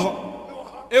 Abusapani wo ho.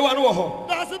 Ewa no wo ho.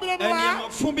 Dasibra no. Eni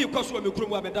fun bi kwaso me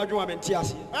kromu a me dadwe wa mente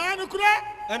ase. Nukura.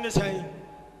 Ene sai.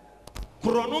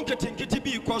 Krono nketenkete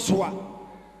bi kwaso a.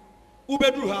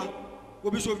 Ubeduru ha.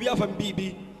 Obi so bi afam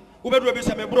bibi. Ubeduru bi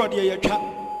se me bro de ye twa.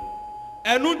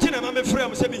 Enu nti na ma me frɛ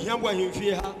am se bi hiam wa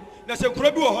hemfie ha. Na se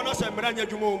kuro bi wo ho na se mra nya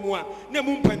dwuma mu a. Na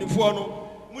mu mpanifo no.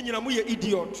 Mu nyina mu ye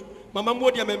idiot. Mama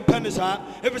mo de me mpane saa.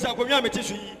 Efisa akonnwa mete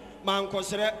so yi. Ma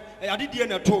nkosere. Ade die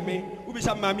na to me.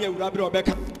 Ubisa maame awura bi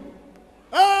obeka.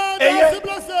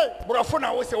 Dasibra say. Brofo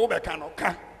na wo se wo beka no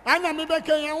ka. Anya me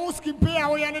beka yan wo skip pay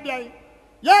awo yan dey.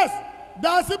 Yes.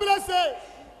 Dasibra say.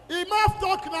 Enough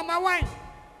talk number 1.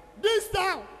 This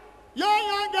town.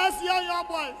 Young guys, young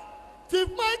boys. Thief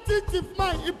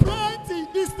mine, he plenty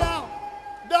this town.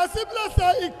 Dasibra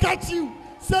say he catch you.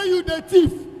 Say you the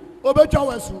thief. Obecha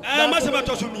wesu. Masema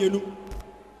to so mienu.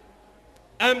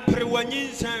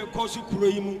 Emprewanyi san kosu kuro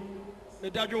yi mu. Me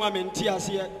dadwe wa mente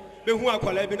ase. Be hu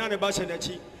akwala bi na ne ba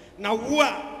shenachi. Na wo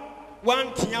a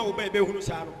wantia wo ba be hu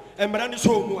sa no. Emra ne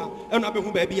so mu a ena be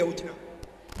hu ba bi ya wutina.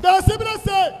 Dasibra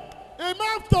say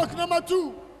enough talk number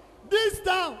 2. This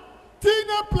town,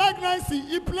 teenage pregnancy,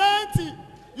 he plenty.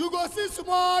 You go see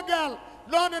small girl.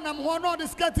 Learning I'm one on the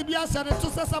skirt to be a son to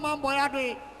say some boy.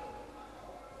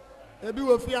 Ebi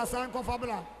wo fi asan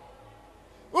comfortable.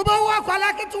 Ube wa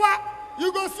kwala kitwa.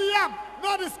 You go see him.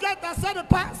 No the skirt and say the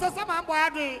pa say some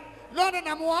boy. Learning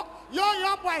I'm one.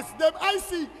 Young boys, them I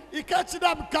see. He catch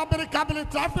them cabin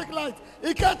traffic light.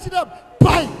 He catch them.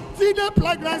 Bye. Teenage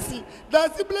pregnancy.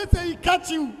 Dasibra say he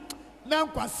catch you. Now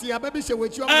kwasi ababi she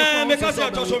wechi o. Me ka say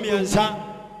to so miensa.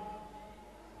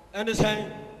 And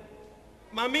say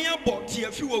mami abo tie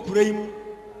fi wo kura yi mu.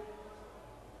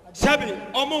 Sabi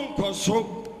omo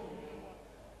nkoso.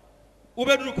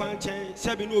 Ubeduru kwan chen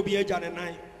sabi no obi agya ne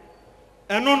nan.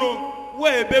 Eno no wo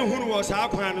ebe hunu wo saa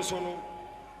kwan no so no.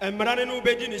 Emra ne no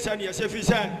obedi ni sa ne se fi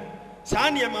sa. Saa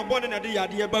ne ma bone na de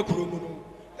yade ba kuro mu no.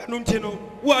 Eno nti no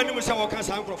wo anim se wo ka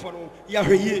saa nkrofo no ya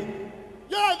hweye.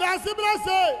 Yeah, Dasibra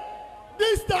say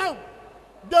this town,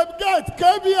 they get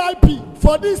KVIP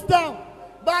for this town.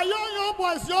 But young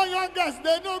boys, young girls,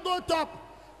 they don't go top.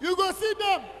 You go see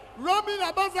them roaming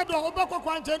ambassador Obako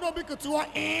Kwanche no be kutua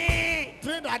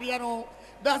train that you know.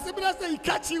 Dasibra say he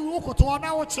catch you kutua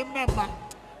na watch him member.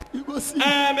 You go see.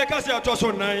 Me ka say to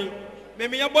so nan.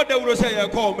 Me ya boda wuro say ye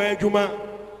call ma adwuma.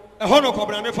 E ho no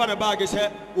kobra ne fa ne bag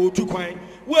say otu kwan.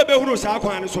 Wo be hunu saa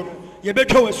kwan ne so no. Ye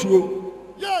betwa wasuo.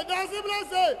 Yeah, Dasibra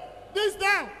say this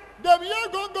town, them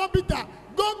young go Peter,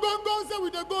 Go, say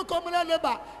with the go communal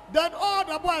labor. Then all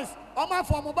the boys, all my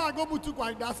former bag go to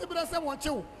quite. That's the one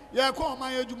you. Yeah, call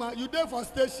my ejuma. You there for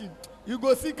station. You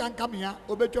go see can come here.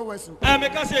 Obey your vessel. I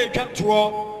make us say cat to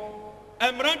all.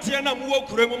 I'm ranting and I'm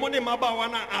walking money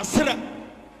mabawana asira.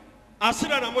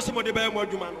 Asira na mosimo de bayo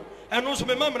jumano. And also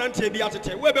my mama and be at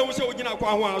it. Where we say we didn't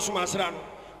acquire one sumasrano.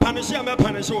 Panishia me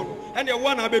panishon. And the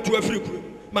one I bet to a free crew.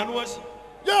 Manuas.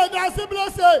 Yeah, that's the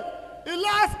say. The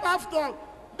last after.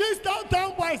 These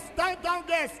downtown boys, downtown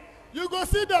guests, you go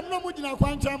see them no more in a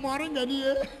quantum morning and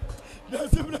here.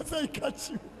 That's the say catch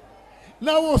you.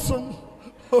 Now also,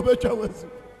 Obecha was.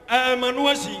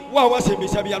 Manuasi, what was it,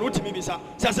 Miss Abia, Rutimisa?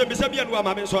 Sasa Misabia, and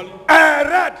Mamma Sol.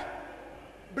 Red,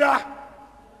 bra.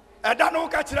 I don't know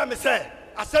catch them, say,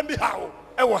 Assembly how,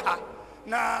 Ewaha.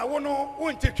 Now, one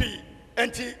won't take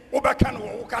anti Obakan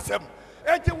or Casem.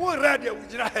 Anti one radio with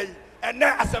Jinahay, and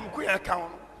now as some queer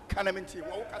account. Can I mention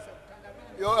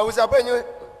Yo, I was up in you.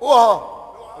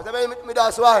 Oh, was a me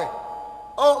that's why.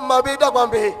 Oh, my baby, that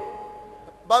Bambi.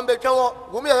 Bambi, come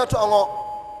on, women are to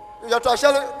all. You are to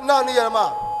shell none of your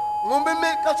ma. Mumbi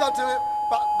make catch up to me,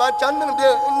 but Chandman,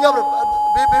 never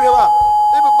baby,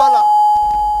 Bala,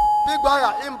 Big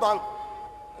Baya, Imbang.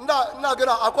 Not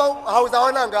gonna acquire house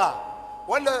our nanga.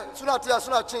 When the Sunatia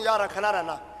Sunachin Yara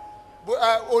Canarana,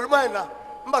 Ulmana,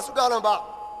 Masuganaba,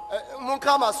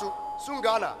 Munkamasu,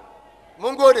 Sungana,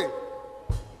 Mungode.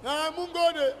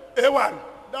 Mungode. Ewan.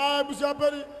 Da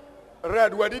Busaperi.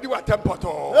 Red, where did you attempt to?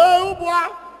 Eh, Ubwa.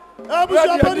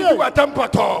 Busaperi. You attempt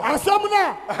to.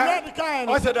 Asamna. Red kind.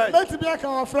 What's that? Let's be a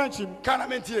kind of French. Can I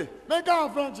mention? Make a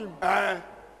French.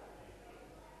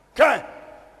 Can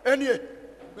any?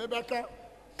 Rebecca.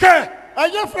 Can are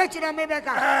you French and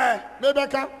Rebecca?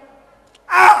 Rebecca.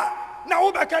 Ah, now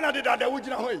Rebecca did that. Would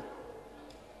you know?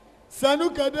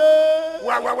 Sanuka de.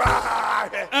 Wa.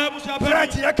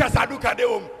 French, Yakasaduka de.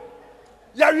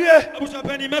 Yawie.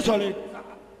 Busapeni Mesoli.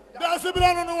 That's a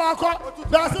brand on walk.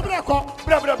 That's a break. Bra.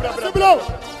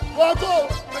 Walk.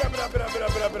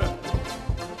 Bra.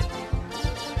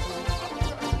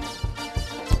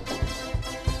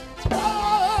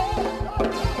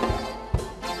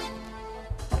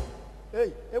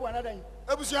 Hey, Ewan, I didn't.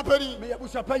 Busaperi. Me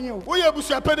Busapeni. We are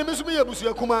Busapeni, Miss Me,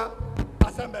 Busakuma.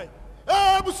 Assembly.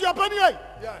 Busapeni.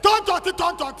 Tonto.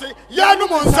 Yanu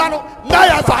Monsano,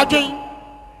 Naya Fagin.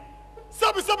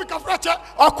 Sabi Kafracha,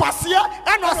 or Quasia,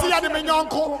 and Osia de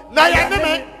Mignonco, Naya.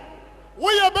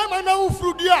 We are Bema now,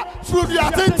 Frudia,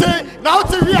 Tente, now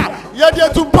to here,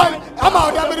 Yadia to Pan,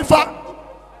 Ama Daminifa.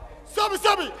 Sabi,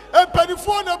 and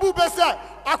Penifona Bubesa,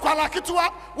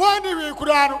 Aqualakitua, one year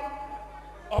Kurano.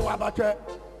 Oh, about it.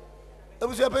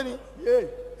 Busapeni. Yea,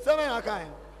 Seven Akai.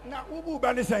 Now, Ubu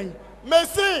Bani saying.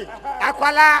 Messi,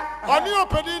 Aquala, Oni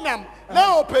Openinam,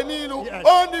 now Openino,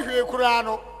 only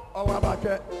Kurano. Oh, about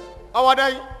it. Our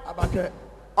day, About it.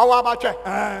 our bache.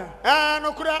 And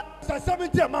Okura,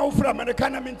 70 amount from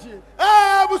American Minty.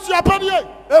 Busapeni.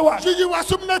 Ewa. She was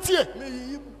subnetie.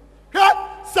 Me.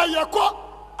 Say your court,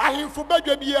 I him for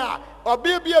baby, or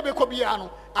baby a becobiano,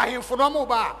 I him for no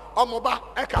moba, or moba,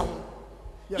 echo.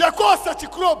 Your course such a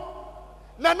club.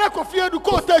 Nanako fear to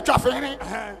coast the traffic.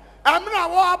 I'm not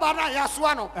war about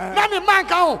Yaswano. None man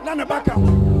count. None back.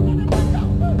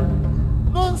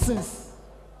 Nonsense.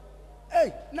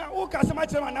 Hey, now who can so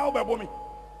much now by me?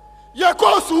 Your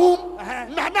course whom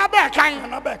Nana Beckine,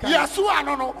 Nana Beck.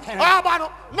 Yaswano,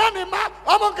 Abano, none man,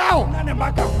 among count. None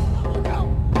back.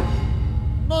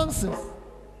 Nonsense.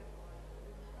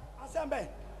 Assembly.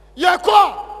 Your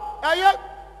call, a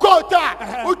quota,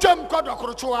 Uchem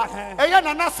Kodokruchua, a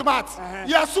yana smart.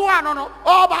 Yaswano,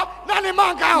 Oba, none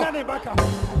man count. None back.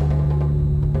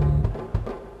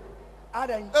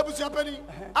 Aden. Ebusapeni,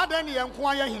 Adeni and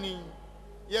Kwaya Hini.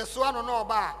 Yes, one or no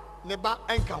bar, neba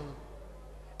and count.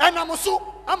 And I'm so,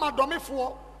 I'm a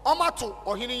domifo, Omato,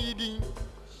 or Hini Yidi.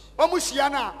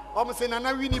 Omushiana,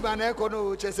 Omusenana Winiba,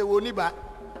 Nekono, Chesewoniba.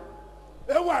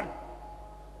 Ewan.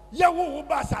 Yawu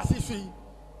Bassa Sisi.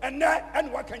 And that,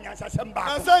 and what can you say?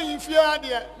 I say, if you are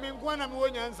there, Mingwana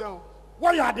Moyan so.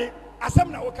 Why are they?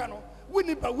 Asamna Okano.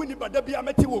 Winniba, there be a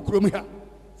Meti Wokrumia.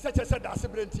 Such as a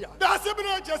Dasibrentia.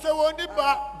 Dasibren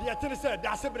Chesewoniba. The attorney said,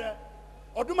 Dasibre.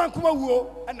 Oduman kuma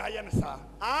wo na ye ne sa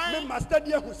me master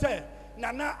dia who say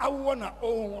nana awo na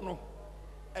o no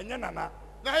enye nana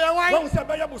na ye wan won say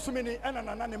be ya bosumi ni na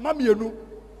nana ne mamienu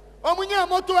omunya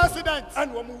motor accident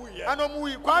and wo mu ye and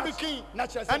omu kwa bikin na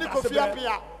che ani Kofi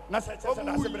Apia na se che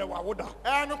da se bre wa woda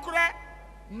no kure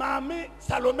mami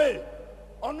Salome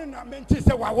onu na menti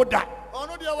se wa woda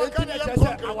onu dia wa kan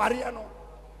ya aware no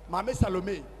mami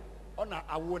Salome ona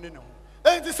awo ne ne ho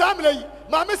enti samle yi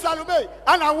mami Salome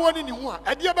ana wo ni hu a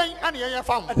ade ben ana ye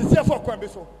fam ate se for kwan be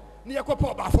so ne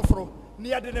yɛkɔpɛ ɔbaa foforɔ ne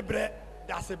yɛde ne brɛ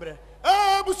daase brɛ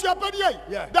busuapani yɛ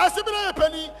Yeah. daase bi na yɛ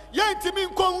pani yɛntumi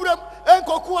nkɔ nwuram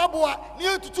nkɔko aboa ne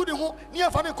yɛntutu ne ho ne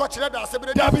yɛmfa ne nkɔkyerɛ daase bi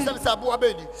na Dabi. sɛ sɛ aboa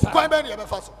bɛni Saa. kwan bɛɛ ne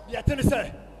yɛbɛfa so deɛ te ne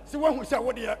sɛ sɛ woahu sɛ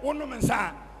wodeɛ wonom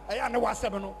nsa a ɛyɛ a ne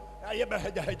woasɛm no ɛyɛ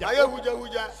bɛhagyahagya ayɛ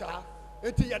hugyahugya saa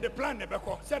enti yɛde plan ne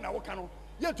bɛkɔ sɛ na woka no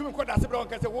yɛntumi nkɔ daase berɛ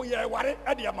wɔnka sɛ woyɛ ware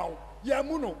ɛde ama wo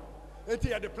yɛmu no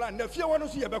enti yɛde plan na fie wɔ no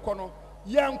so yɛbɛkɔ no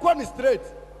yɛnkɔ no straight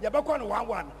yɛbɛkɔ no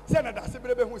 1-1 sɛ na daase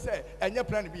berɛ bɛhu sɛ ɛnyɛ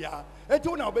plan biara enti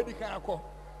wo na wobɛdi kan akɔ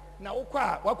na wokɔ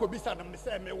a woakɔbisa nom ne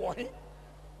sɛ mewɔ he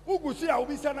wogu so a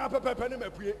wobisa no apɛpɛpɛ ne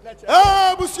mapue na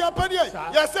kyerɛ busuapani yɛ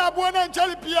Saa. yɛsɛ aboa no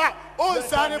nkyɛre pia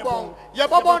ɔnsaa ne bɔn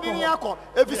yɛbɔbɔ ne ne akɔ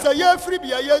ɛfiri sɛ yɛfiri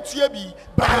bia yɛatua bi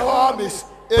by all means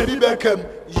ebi bɛkam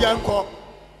yɛnkɔ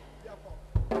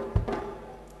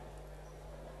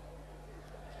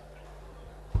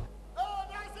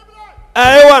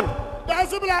A1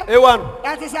 daase bla A1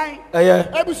 daase san ɛyɛ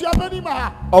abusuapani ma ha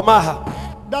ɔma ha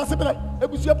daase bla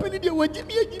abusuapani deɛ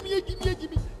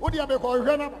wɔgyimi wode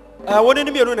amekɔhwɛ no ma wo ne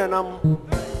ne mmienu na ɛnam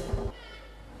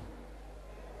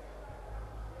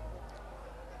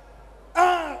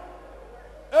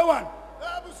A1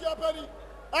 abusuapani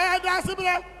daase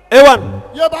bla A1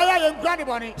 yɛbayɛ a yɛnkura ne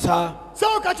bɔne saa sɛ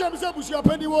woka kyerɛ me sɛ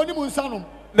abusuapani wɔ onim nsa nom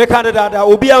meka ne daadaa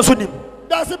obiara nso nim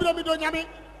daase bla medɔ nyame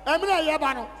ɛmena a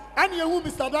yɛba no ɛne yɛhu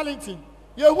Mr. Darlington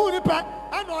yɛhu ne pɛ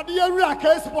ɛna ɔde yɛwura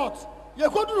K Sport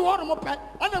yɛkɔduru hɔ nom pɛ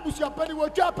ɛna abusuapani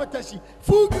wɔtwa apɛtahyi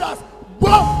full grass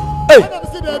bɔ Hey. ɛna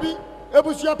mese daabi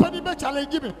abusuapani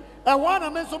bɛchallenge me ɛwɔ na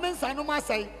me nso me nsa nom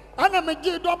asɛe ɛna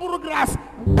megye dɔboro grass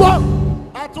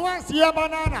bɔ atoa nseɛ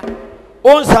banana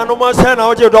wo nsa no ma sɛ na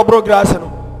wogye dɔboro grass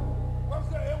no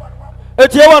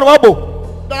eti A1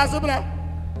 wabɔ daase bla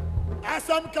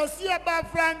asɛm kɛseɛ ba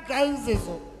franka nse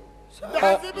so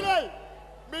daase bla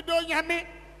medɔ nyame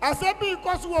asɛm bi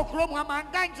kɔ so wɔ kurom ha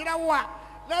manka nkyerɛ wo a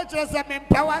na kyerɛ sɛ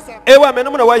mempɛ w'asɛm A1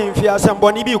 menom na woahemfie asɛm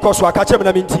bɔne bi kɔ so aka kyɛ me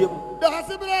na mentie mu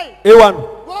daase bla A1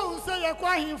 wohu sɛ yɛkɔ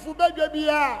ahemfo badwa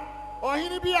biaa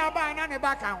ɔhene bi a baa na ne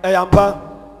ba ka ho ɛyɛ ampa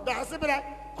daase bla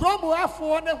kurom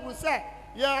afoɔ no hu sɛ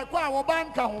yɛkɔ a wɔba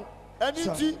nka ho ɛno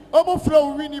nti ɔmofrɛ wo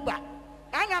wi ni ba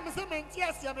ana me sɛ mente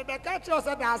aseɛ mebɛka kyerɛ wo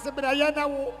sɛ daase bla yɛ na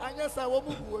wo anyɛ sɛ wɔ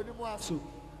mu gu anim aso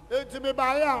enti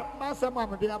mebaeɛ a masɛm a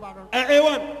mede aba no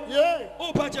A1 ye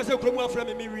wopa kyerɛ sɛ kurom afrɛ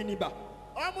me mewi ni ba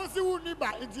ɔmo se wo ni ba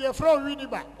nti yɛfrɛ wo wi ni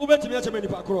ba wobɛtumi akyɛ me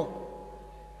nipa korɔ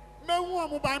mɛhu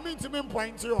ɔmo ba mentimi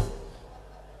mpɔnte ɔ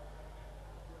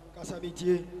kasa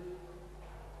metie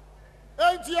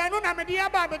enti ɛno na mede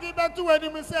aba a mede bɛto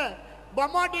w'anim sɛ bɔ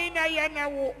mmɔden na yɛ na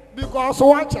wo because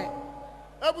woakyɛ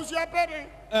abusua pɛde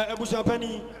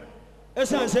abusuapani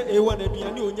ɛsiane sɛ A1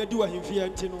 aduane a ɔnya di wɔ ahemfie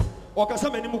nti no ɔkasa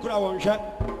m'anim kora wɔnhwɛ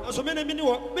nso me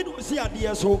ne si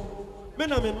adeɛ so me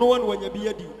na me noa no wanya bi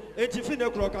adi enti fi ne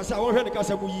korɔ kasa wɔnhwɛ ne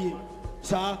kasa mu yie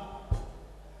saa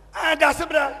daase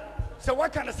berɛ sɛ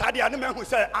woaka no saa deɛ a ne mahu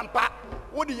sɛ ampa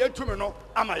wode yɛntumi no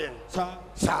ama yɛn saa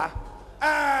saa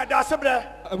daase berɛ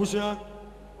abusua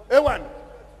A1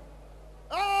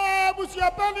 abusua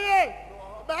pɛde ye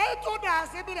bɛɛto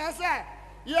daase bi na sɛ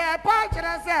yɛpa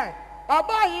kyerɛ sɛ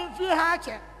ɔba ahemfie ha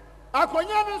akyɛ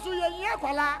akonnwa no nso yɛnyɛ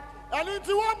kwalaa ɛno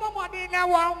nti wɔmmɔ mmɔden na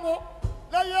wɔnwo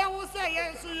na yɛhu sɛ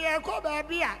yɛn nso yɛkɔ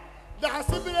baabi a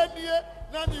daase berɛ nie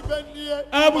na ne bɛnie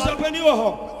abusuapani wɔ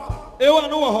hɔ A1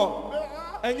 no wɔ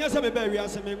hɔ ɛnyɛ sɛ mebɛ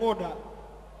wiase me ngo da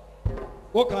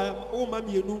woka woma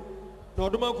mmienu na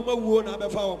ɔdoma nkoma wuo na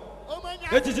abɛfa wɔm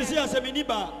enti sisi asɛ me ni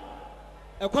ba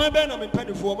ɛkwan bɛɛ na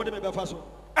mempanifoɔ mode mebɛfa so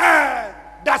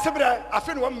daase berɛ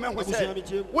afei ne wɔmema hu Abusua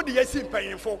metie sɛ mu. wode yɛsi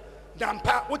mpanyimfo na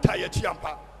mpa wota yɛakyi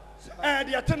ampa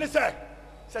deɛ te ne sɛ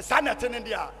saa na te ne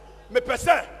deɛ a mepɛ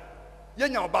sɛ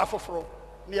yɛnya ɔbaa foforɔ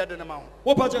ne yɛde ne ma ho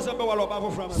wopa kyerɛ sɛ mbɛwale ɔbaa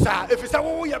foforɔ ama saa ɛfiri sɛ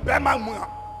wowoyɛ bɛrima mu a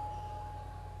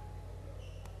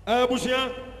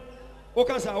abusua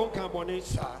woka saa wonka bɔne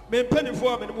Saa.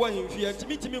 mempanifoɔ a mene mo ahemfie nti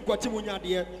metumi nkwate mu nya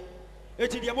adeɛ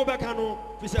enti deɛ mobɛka no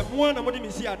fi sɛ moa na mode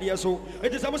mesi adeɛ so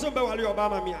enti sɛ mo sɛ mbɛwale ɔbaa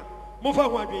ma me a momfa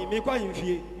ho adwene mekɔ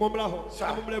ahemfie mommra hɔ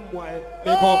Saa. na mommra mmuaeɛ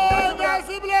mekɔ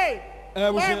daase bere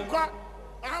abusua mɛnkɔ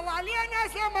awaleɛ no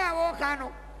asɛm a woka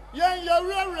no yɛn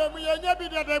yɛwurawura mu yɛnya bi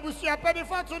dada abusua pɛde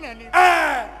fa to n'anim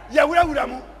yɛwurawura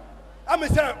mu ame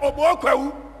sɛ ɔbɔɔ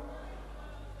kwawu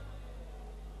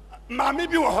maame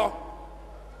bi wɔ hɔ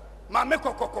maame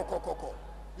kɔkɔkɔkɔkɔ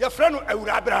yɛfrɛ no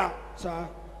awurabra saa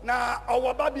na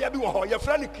ɔwɔ babea bi wɔ hɔ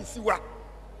yɛfrɛ no kisiwa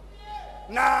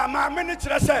na maame no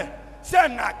kyerɛ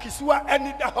sɛ na kisiwa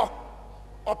ani da hɔ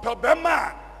ɔpɛ bɛrima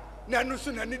a n'ani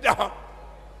so n'ani da hɔ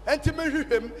ɛnti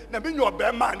mehwehwɛm na menya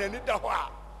ɔbɛrima a n'ani da hɔ a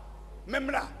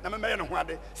memmra na memɛyɛ ne ho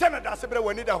ade sɛ na daase berɛ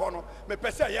w'ani da hɔ no mepɛ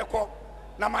sɛ yɛkɔ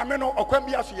na maame no ɔkwan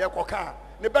bi aso yɛkɔ ka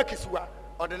a ne ba kisiwa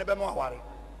ɔde ne bɛma aware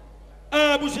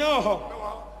busua ho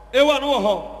ewa no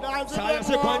ho sa ya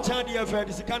se kwancha de afa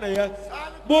de sika na ye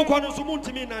mo kwa no so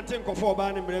muntimi nante nkofo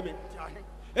ba ne mreme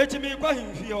etimi kwa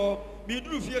himfie ho mi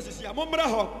duru fie sisi a mo mra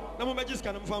ho na mo magi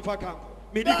sika na mfanfa kan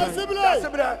mi di kan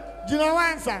Dasibile jina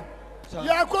wansa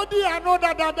ya kodi ano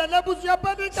dada da na busua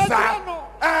pani ka no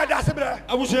Dasibile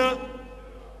abusua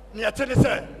ne yetene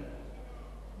se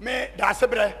me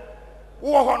Dasibile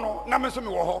wo ho no na me so me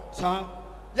wo ho sa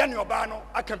ya ne oba no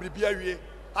aka bibia wie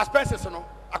expenses no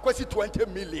akwasi 20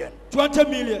 million 20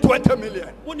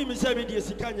 million woni mi se me di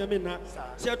sika nya me na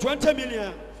se 20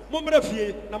 million mo mra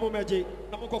fie na mo magi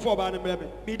na mo kofo ba ne mreme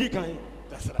mi di kan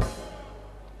that's right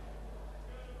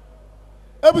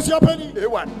ebusua pani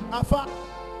A1 afa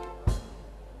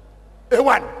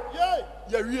A1 ye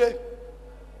ya wie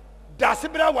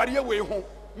Dasibile ware we ho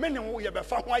me ne wo ye be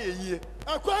fa ho ayeyie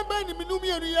akwan ba ni minum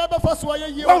ye ya be fa so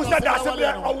ayeyie wo se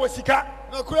Dasibile owo sika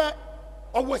na kura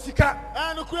owo sika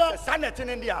no kura sanete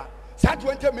ne dia sa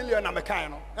 20 million na me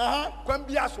kan no kwan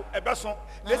bia so ebe so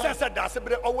le se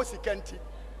Dasibile owo sika nti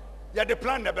ye de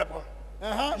plan na bebo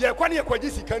ye kwa ne ye kwaji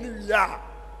sika ni wi a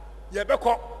ye be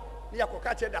ko ne ye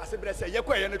koka che Dasibile se ye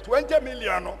kwa ye ne 20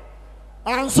 million no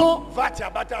anso vat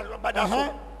abata bada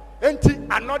so enti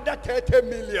another 30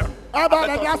 million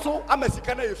abada so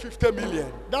amasika na ye 50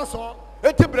 million that's all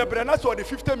enti brebre na so the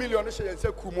 50 million no she ye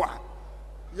nse kumu a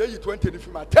ye yi 20 ni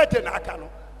fima 30 na aka no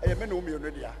e me no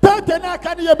mienu dia 30 na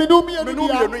aka ne ye minum ye no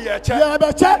dia ye che ye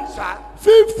be che sa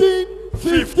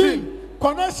 15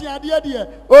 connection ade de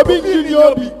obi ngini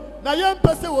obi na ye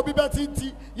mpese obi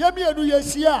betinti ye mienu ye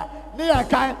hia ne ya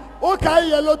kan o kai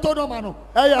ye loto no ma no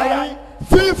e ya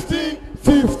 15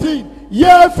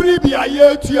 ye free bia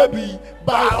ye tua bi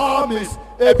by all means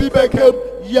ebi bekem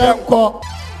ye nko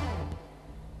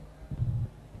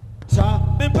sa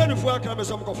me panifu aka me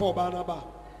so mo kofo ba na ba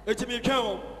etimi twen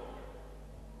o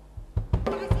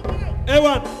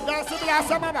A1 Dasibile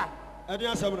asamaba ade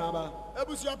asam na ba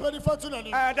ebusua pani fatu na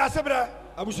ni Dasibile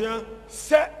abusua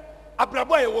se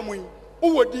abrabo ye wo mu yi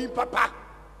wo din papa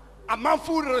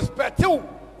amanfu respect you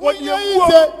wo ye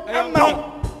wo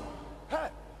amount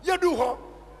ye do ho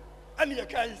ani ye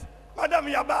kai madam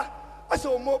yaba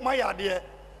aso mo mayade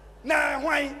na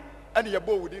hwan ani ye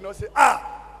bo wudi no say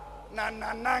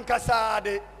na nkasa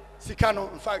de sika no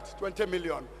in fact 20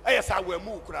 million eye sa wa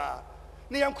mu kura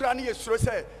ne yan kura ne ye suro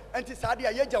say enti sa de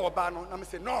ye gya wo ba no na me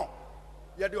say no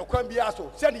ye de okwan bia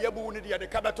so se ne ye bu ne de ye de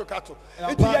kabeto kato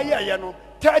enti ye no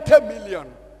 30 million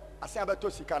asan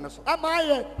beto sika no so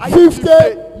amaye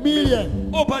 50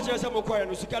 million o pa je se mo koye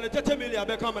no sika le 30 million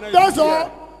be come na that's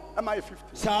all amaye 50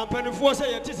 sa panifu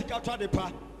se ye ti sika to de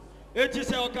pa eti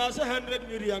se o ka se 100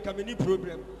 million ka me ni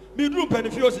problem mi duru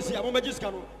panifu osisi a mo magi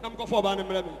sika no na mo kofo ba ne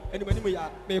mra me animu ya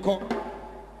me ko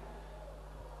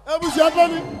ebusua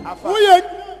pani we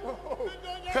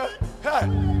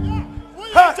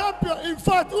champion in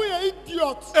fact we are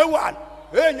idiot A1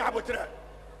 nyabotre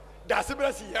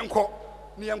Dasibile si yenko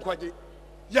ni yenkwaje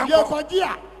ye kwaji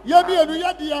a ye mienu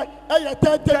ye de ye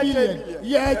 30 million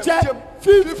ye che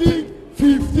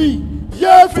 50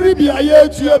 ye free bia ye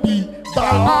tua bi by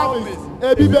all means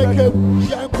ebi bekem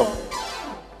ye nko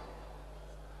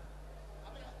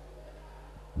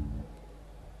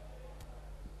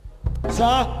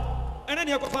sa ene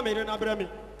ne ko family na bra me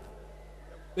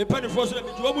panifu so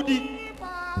me duo mu di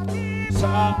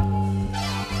sa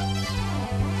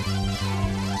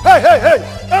hey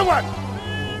A1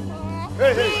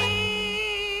 hey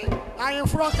I am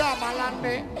from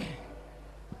Malande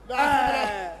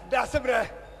Dasibile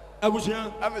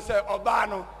abusua am say oba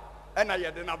no e na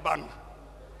ye de na ba no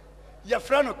ye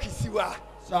fra no kisiwa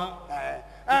sa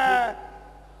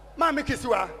ma me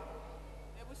kisiwa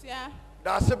Ebusia.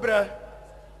 Dasibile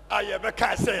aye be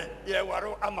ka say ye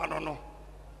waro amano no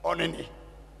oneni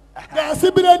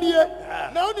Dasibile nie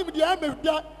na onim dia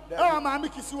ameda ma me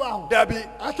kisiwa ho dabi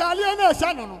akale na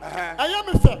ehya no no eye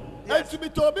me fe entimi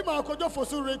to bi ma kojo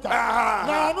fosu reta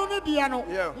na anu ne dia no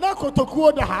na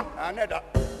kotokuo da ha aneda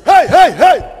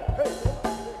hey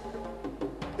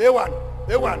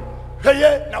A1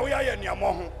 hey na we aye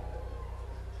niamo ho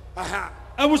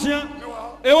abusua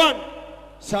A1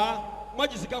 sa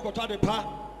magi sika ko to de pa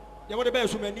ye wo de be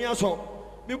so mani aso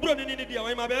me buro ni dia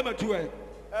we ma be ma tu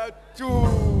tu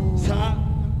sa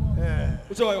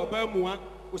so yo ba muwa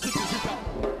o sika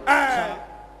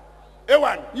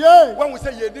A1 ye when we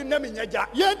say ye di na me nyaja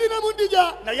ye di na mu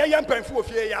dija na ye yempanfu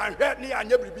ofie ya hwe ne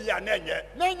anya bribi ya na enye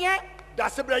na nye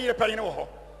Dasibile yire pani wo ho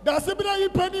Dasibile yi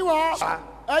pani wo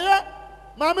eye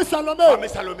Mami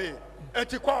Salome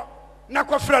enti ko na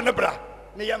ko fra ne bra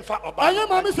ne yemfa oba eye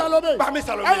Mami Salome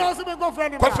eye so be go fra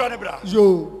ko ne bra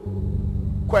yo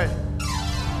kwe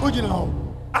ujina ho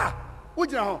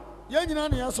ujina ho yɛn nyinaa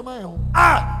ne yɛasoma yɛn ho.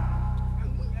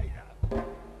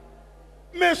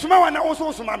 Me soma wa na wo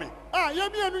so soma me.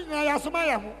 Yɛn mienu nyinaa yɛasoma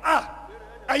yɛn ho.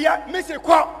 Aya me se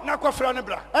kɔ na kɔ fra ne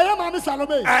bra. Ɛyɛ maame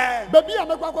Salome. Baabi a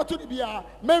mɛkɔ akɔto ne bia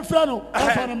memfrɛ no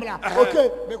ɛfa ne mmra. Okay,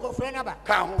 mekɔfrɛ no ba.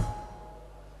 Ka ho.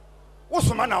 Wo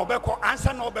soma na wobɛkɔ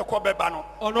ansa na wobɛkɔ bɛba no.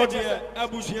 Ɔno deɛ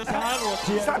abusua saa na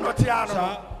ɔteɛ. Sa no te ano.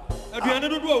 Saa. Aduane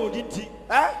dodo a wodi nti.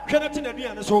 Hwɛ na te na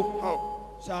aduane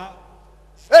so. Saa.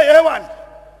 Hey,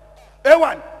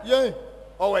 A1. Ye.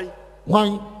 Owei.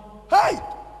 Hwan. Hey.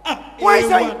 Why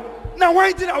say? Na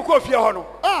why did I go fie ho no?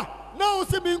 Na o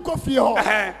se mi nkɔ fie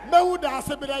hɔ. Mehu da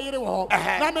ase bi da yere wɔ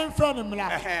hɔ. Na me mfrɛ no mmra.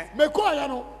 Mekɔ ya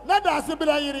no, na da ase bi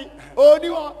da yere. Oni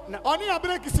hɔ. Ɔne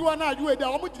abere kisiwa na adwo eda,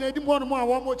 ɔmo gyina edim hɔ no mu a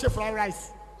wɔn kye fried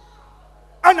rice.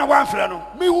 Ana wan frɛ no.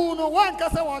 Mehu no, wan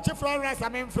kasa wɔn kye fried rice a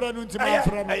me mfrɛ no nti me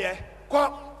mfrɛ no.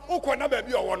 Kɔ ukɔ na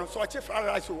baabi ɔwɔ no, so ɔkye fried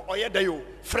rice o, ɔyɛ dɛ yo,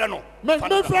 frɛ no. Me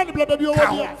mfrɛ no bla baabi ɔwɔ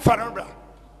bia. Fa no bra.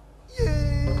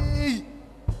 Yee.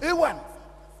 A1.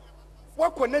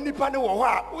 Wako na nipa ne wɔ hɔ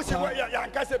a wo se ya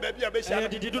nkase baabi a bɛhyia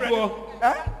didi dodo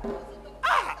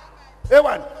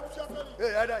A1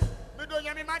 ɛdan Me do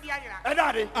nyame ma dia yira.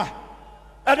 ɛdan de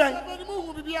ɛdan Me mu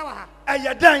hu bibia wa ha.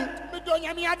 ɛyɛ dan Me do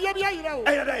nyame ade bia yira o.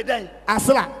 ɛyɛ dan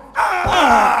Asra.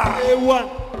 A1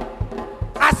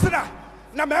 asra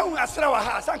na ma hu asra wɔ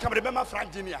ha san kamere bɛma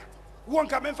Frank Junior wo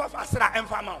nka me mfa asra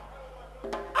ɛmfa ma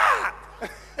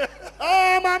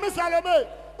Maame Salome.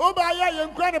 Oba ya ye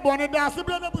nkra ne bone da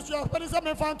asebre na busu afani se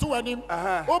me fa nto wanim.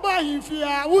 Oba himfi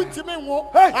a wunti me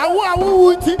nwo.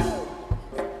 Awo wunti.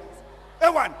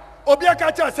 A1 obi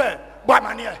aka cha se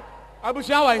boamane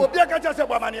Abusua wa. obi aka cha se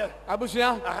boamane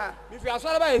Abusua. Mi fi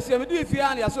asore ba esi me di fi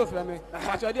an ya so frɛ me.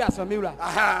 Ma cho di asam mi wura.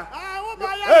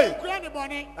 Oba ya ye nkra ne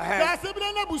bone da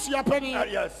asebre na busu afani.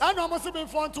 Ana mo se me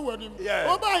fa nto wanim.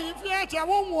 Oba himfi a cha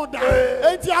wo nwo da.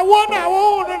 Enti awo na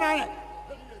wo no na.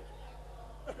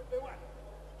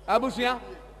 Abusua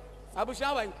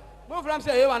wa. Mo from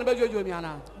say A1 be jojo mi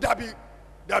ana. Dabi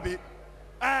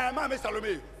Maame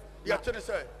Salome ya tene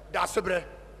se da sebre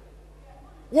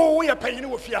wo ye panyini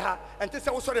wo fie ha ente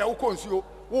se wo sori ya wo konsuo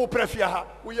wo pra fie ha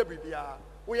wo ye bibia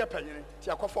wo ye panyini ti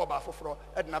akofo ba foforo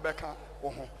e de na beka wo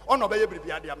ho ono be ye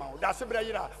bibia de ama wo da sebre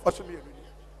yira osumi enu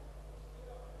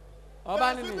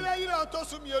Oba ni mi. Sibira yira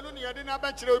otosumi enu ne yede na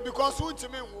ba kyerɛ because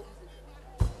wuntimi nwo.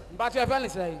 Mba che fa ni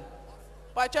say.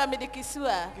 Pacho me de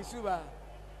Kisua. Kisuba.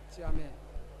 Ti ame.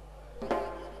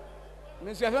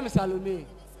 Me so fa me Salome.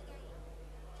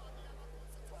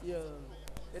 Yo.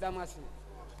 Edamasi.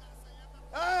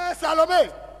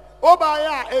 Salome. Oba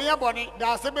ya eya bone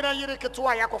da asebre yire keto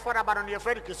ya kofara ba no ye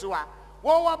frɛ kisuwa.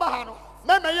 Wo wa ba ha no.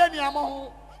 Me ye ni amo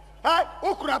ho.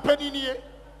 Okura panini ye.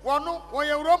 Wono wo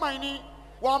ye Roman ni.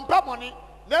 Wo mpa mone.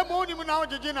 Na mo ni mu na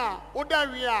ogege na wo da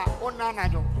wi a wo na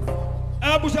najo.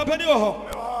 Abusa pani wɔ hɔ.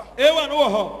 A1 wɔ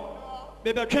hɔ.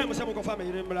 Bebe twɛn mo sɛ mo kɔfa me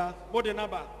yere mmra. Mo de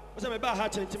naba. Mo sɛ me ba ha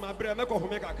kyɛnkyɛn abrɛ me kɔ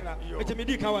home kakra. Eti me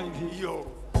di ka wa nfi. yo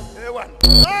A1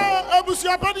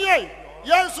 Abusua pani ye.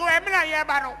 Ye so emra ye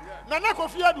ba no. Na na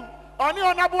kofi adu. Oni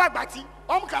onabo agbati.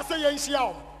 Om ka se ye nhia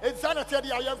o. Ensa na te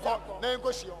dia ye nkɔ na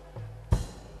enko hia.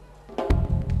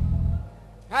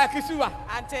 Ha Kisuwa.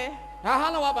 Ante. Ha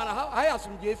na wa ba na ha ya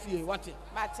sumje fie wate.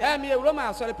 Mate. Me ewuro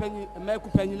ma asɔre panyi ma ku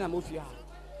panyi na mo fie ha.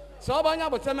 So oba nya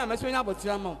botem ma so nya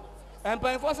botem ma.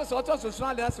 Empanfo se so to so so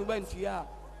ade aso ba ntia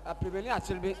a prebeni a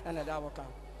chirbe na da woka.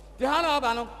 Ti ha na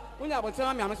oba no unya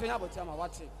botem ma so nya botem ma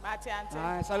wate. Mate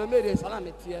ante. Salome de salam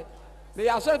etie. Me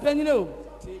ya asɔre panyi no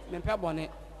ti me mpe bone.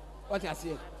 Wate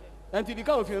asie. Enti di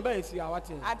ka ofie ba esi a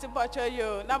wate. Ante Pacho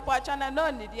yo. Na Pacho na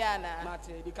no ni dia na.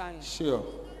 Mate di kan. Sure.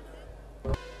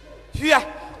 Fia.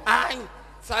 Ai.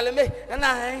 Salome na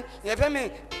ai. Ye fe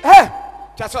me.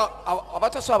 Chaso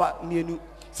obato so ba mienu.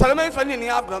 Salome fa ni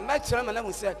agro ma kire ma na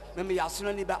hu se me ya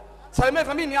sono ni ba. Salome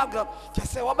fa ni agro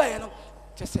kese wo ba ye no.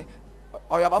 Kese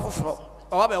oyo ba foforo.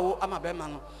 O ba wo ama be ma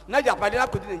no. Na japade na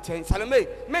kodi nchen. Salome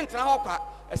me ntena ho kwa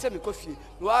ese me kofie.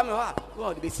 No wa me ho a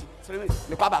wo de besi. Salome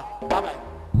me kwa ba. Bye bye.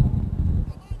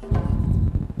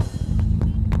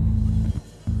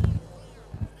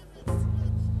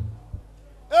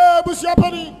 Abusua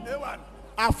pani.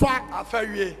 A1 Afa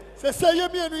wie se ye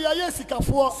mienu ya ye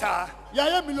sikafo. sa Ya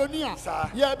ye milonia. Sa.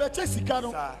 Ya be che sika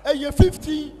no. Sa. Eye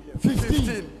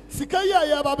 15. Sika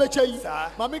ya ba be che yi.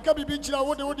 Sa. Mama ka bibi nchira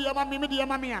wo de ya mama me de ya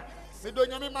mama ya. Me do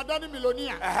nyame madani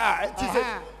milonia. enti se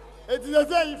Eti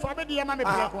ze yi fa me de ya mama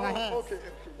pe ko ha. okay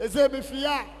Eze me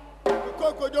fia.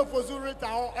 Ko jo fozu rita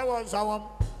ho e won sawom.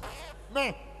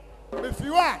 Me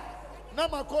fiwa na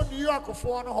mako New York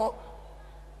fo no ho.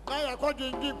 Na ya ko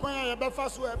dwendwen kwan ya be fa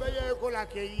so e be ye ko la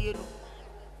ke yi no.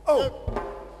 oh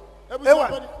Abusua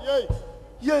pani. Ye.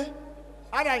 ye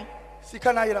Arai.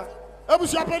 sika na yira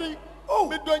Ebusiapani. Oh.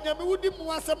 Me do nyame wudi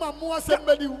mu asem a mu asem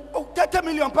bedi wu. Oh, 30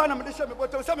 million pound na me dey me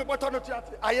bottle, say me bottle no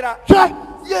tiate. Ayira.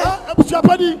 Hwe. Yeah.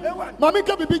 Ebusiapani. Ewan. Mami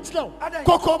ka bibi kyerɛ. Adan.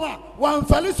 Kokoma, wan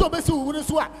fali so besi wu ne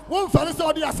so a. Won fali so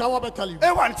odi asawa betali.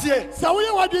 Ewan tie. Sa wo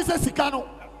ye wadwe se sika no.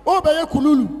 O be ye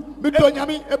kululu. Me do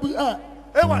nyame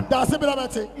Ewan. Da se bela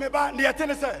beti. Me ba ne yete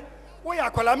ne say. Wo ya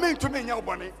kola me ntumi nya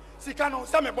obone. Sika no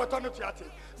say me bottle no tiate.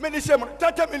 Me ni shame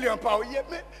 30 million pound. Ye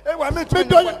me ewan me Me ntumi.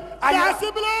 do da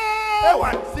se bela.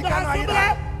 Ewan sika no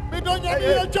ayira. Me do nyame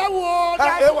ye twa wo.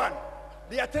 Ewan.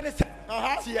 Ne yete ne say.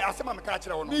 Tie asema me ka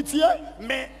kire wo no. Ni tie.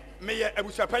 Me ye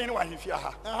abusuapan ne wa hemfia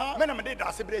ha. Me na me de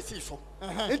daase bre si so.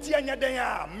 Enti anya den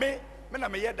a me na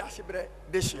me ye daase bre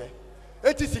de hye.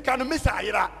 Enti sika no me sa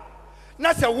ayira.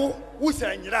 Na se wo sa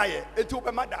anyira ye. Enti wo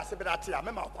be ma daase bre ate a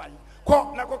me ma kwan.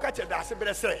 Ko na ko ka che daase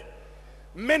bre se.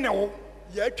 Me ne wo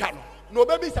ye atwa no. Na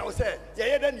obabi sa wo se ye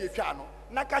ye den ye twa no.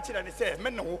 Na ka kire ne se me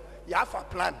ne wo ya afa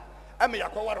plan. Ame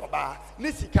yakwa ware oba.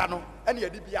 Ni sika no ene ye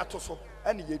di bi ato so.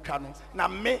 Ene ye twa no. Na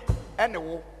me ene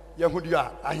wo ye hudu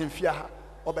a ahemfia ha.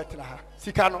 Obetra ha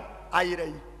sika no ayira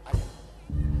yi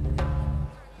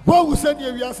wo wusa ne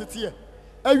awiase tie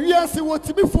awiase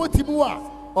wotimi fotimu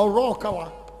a oro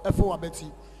kawa efo wa beti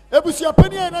ebusia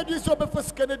pani na dwi so befa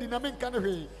sika na di na menka ne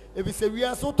hwe ebise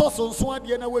wiase to sonso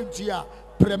ade na wantu a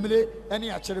premle ene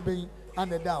akere ben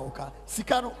ane da oka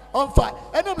sika no onfa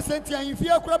enam senti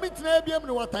ahimfia kura mentina biam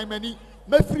ne watan mani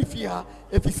mafiri fi ha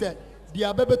efise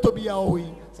dia bebeto bia ho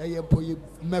yi eye mpo ye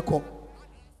meko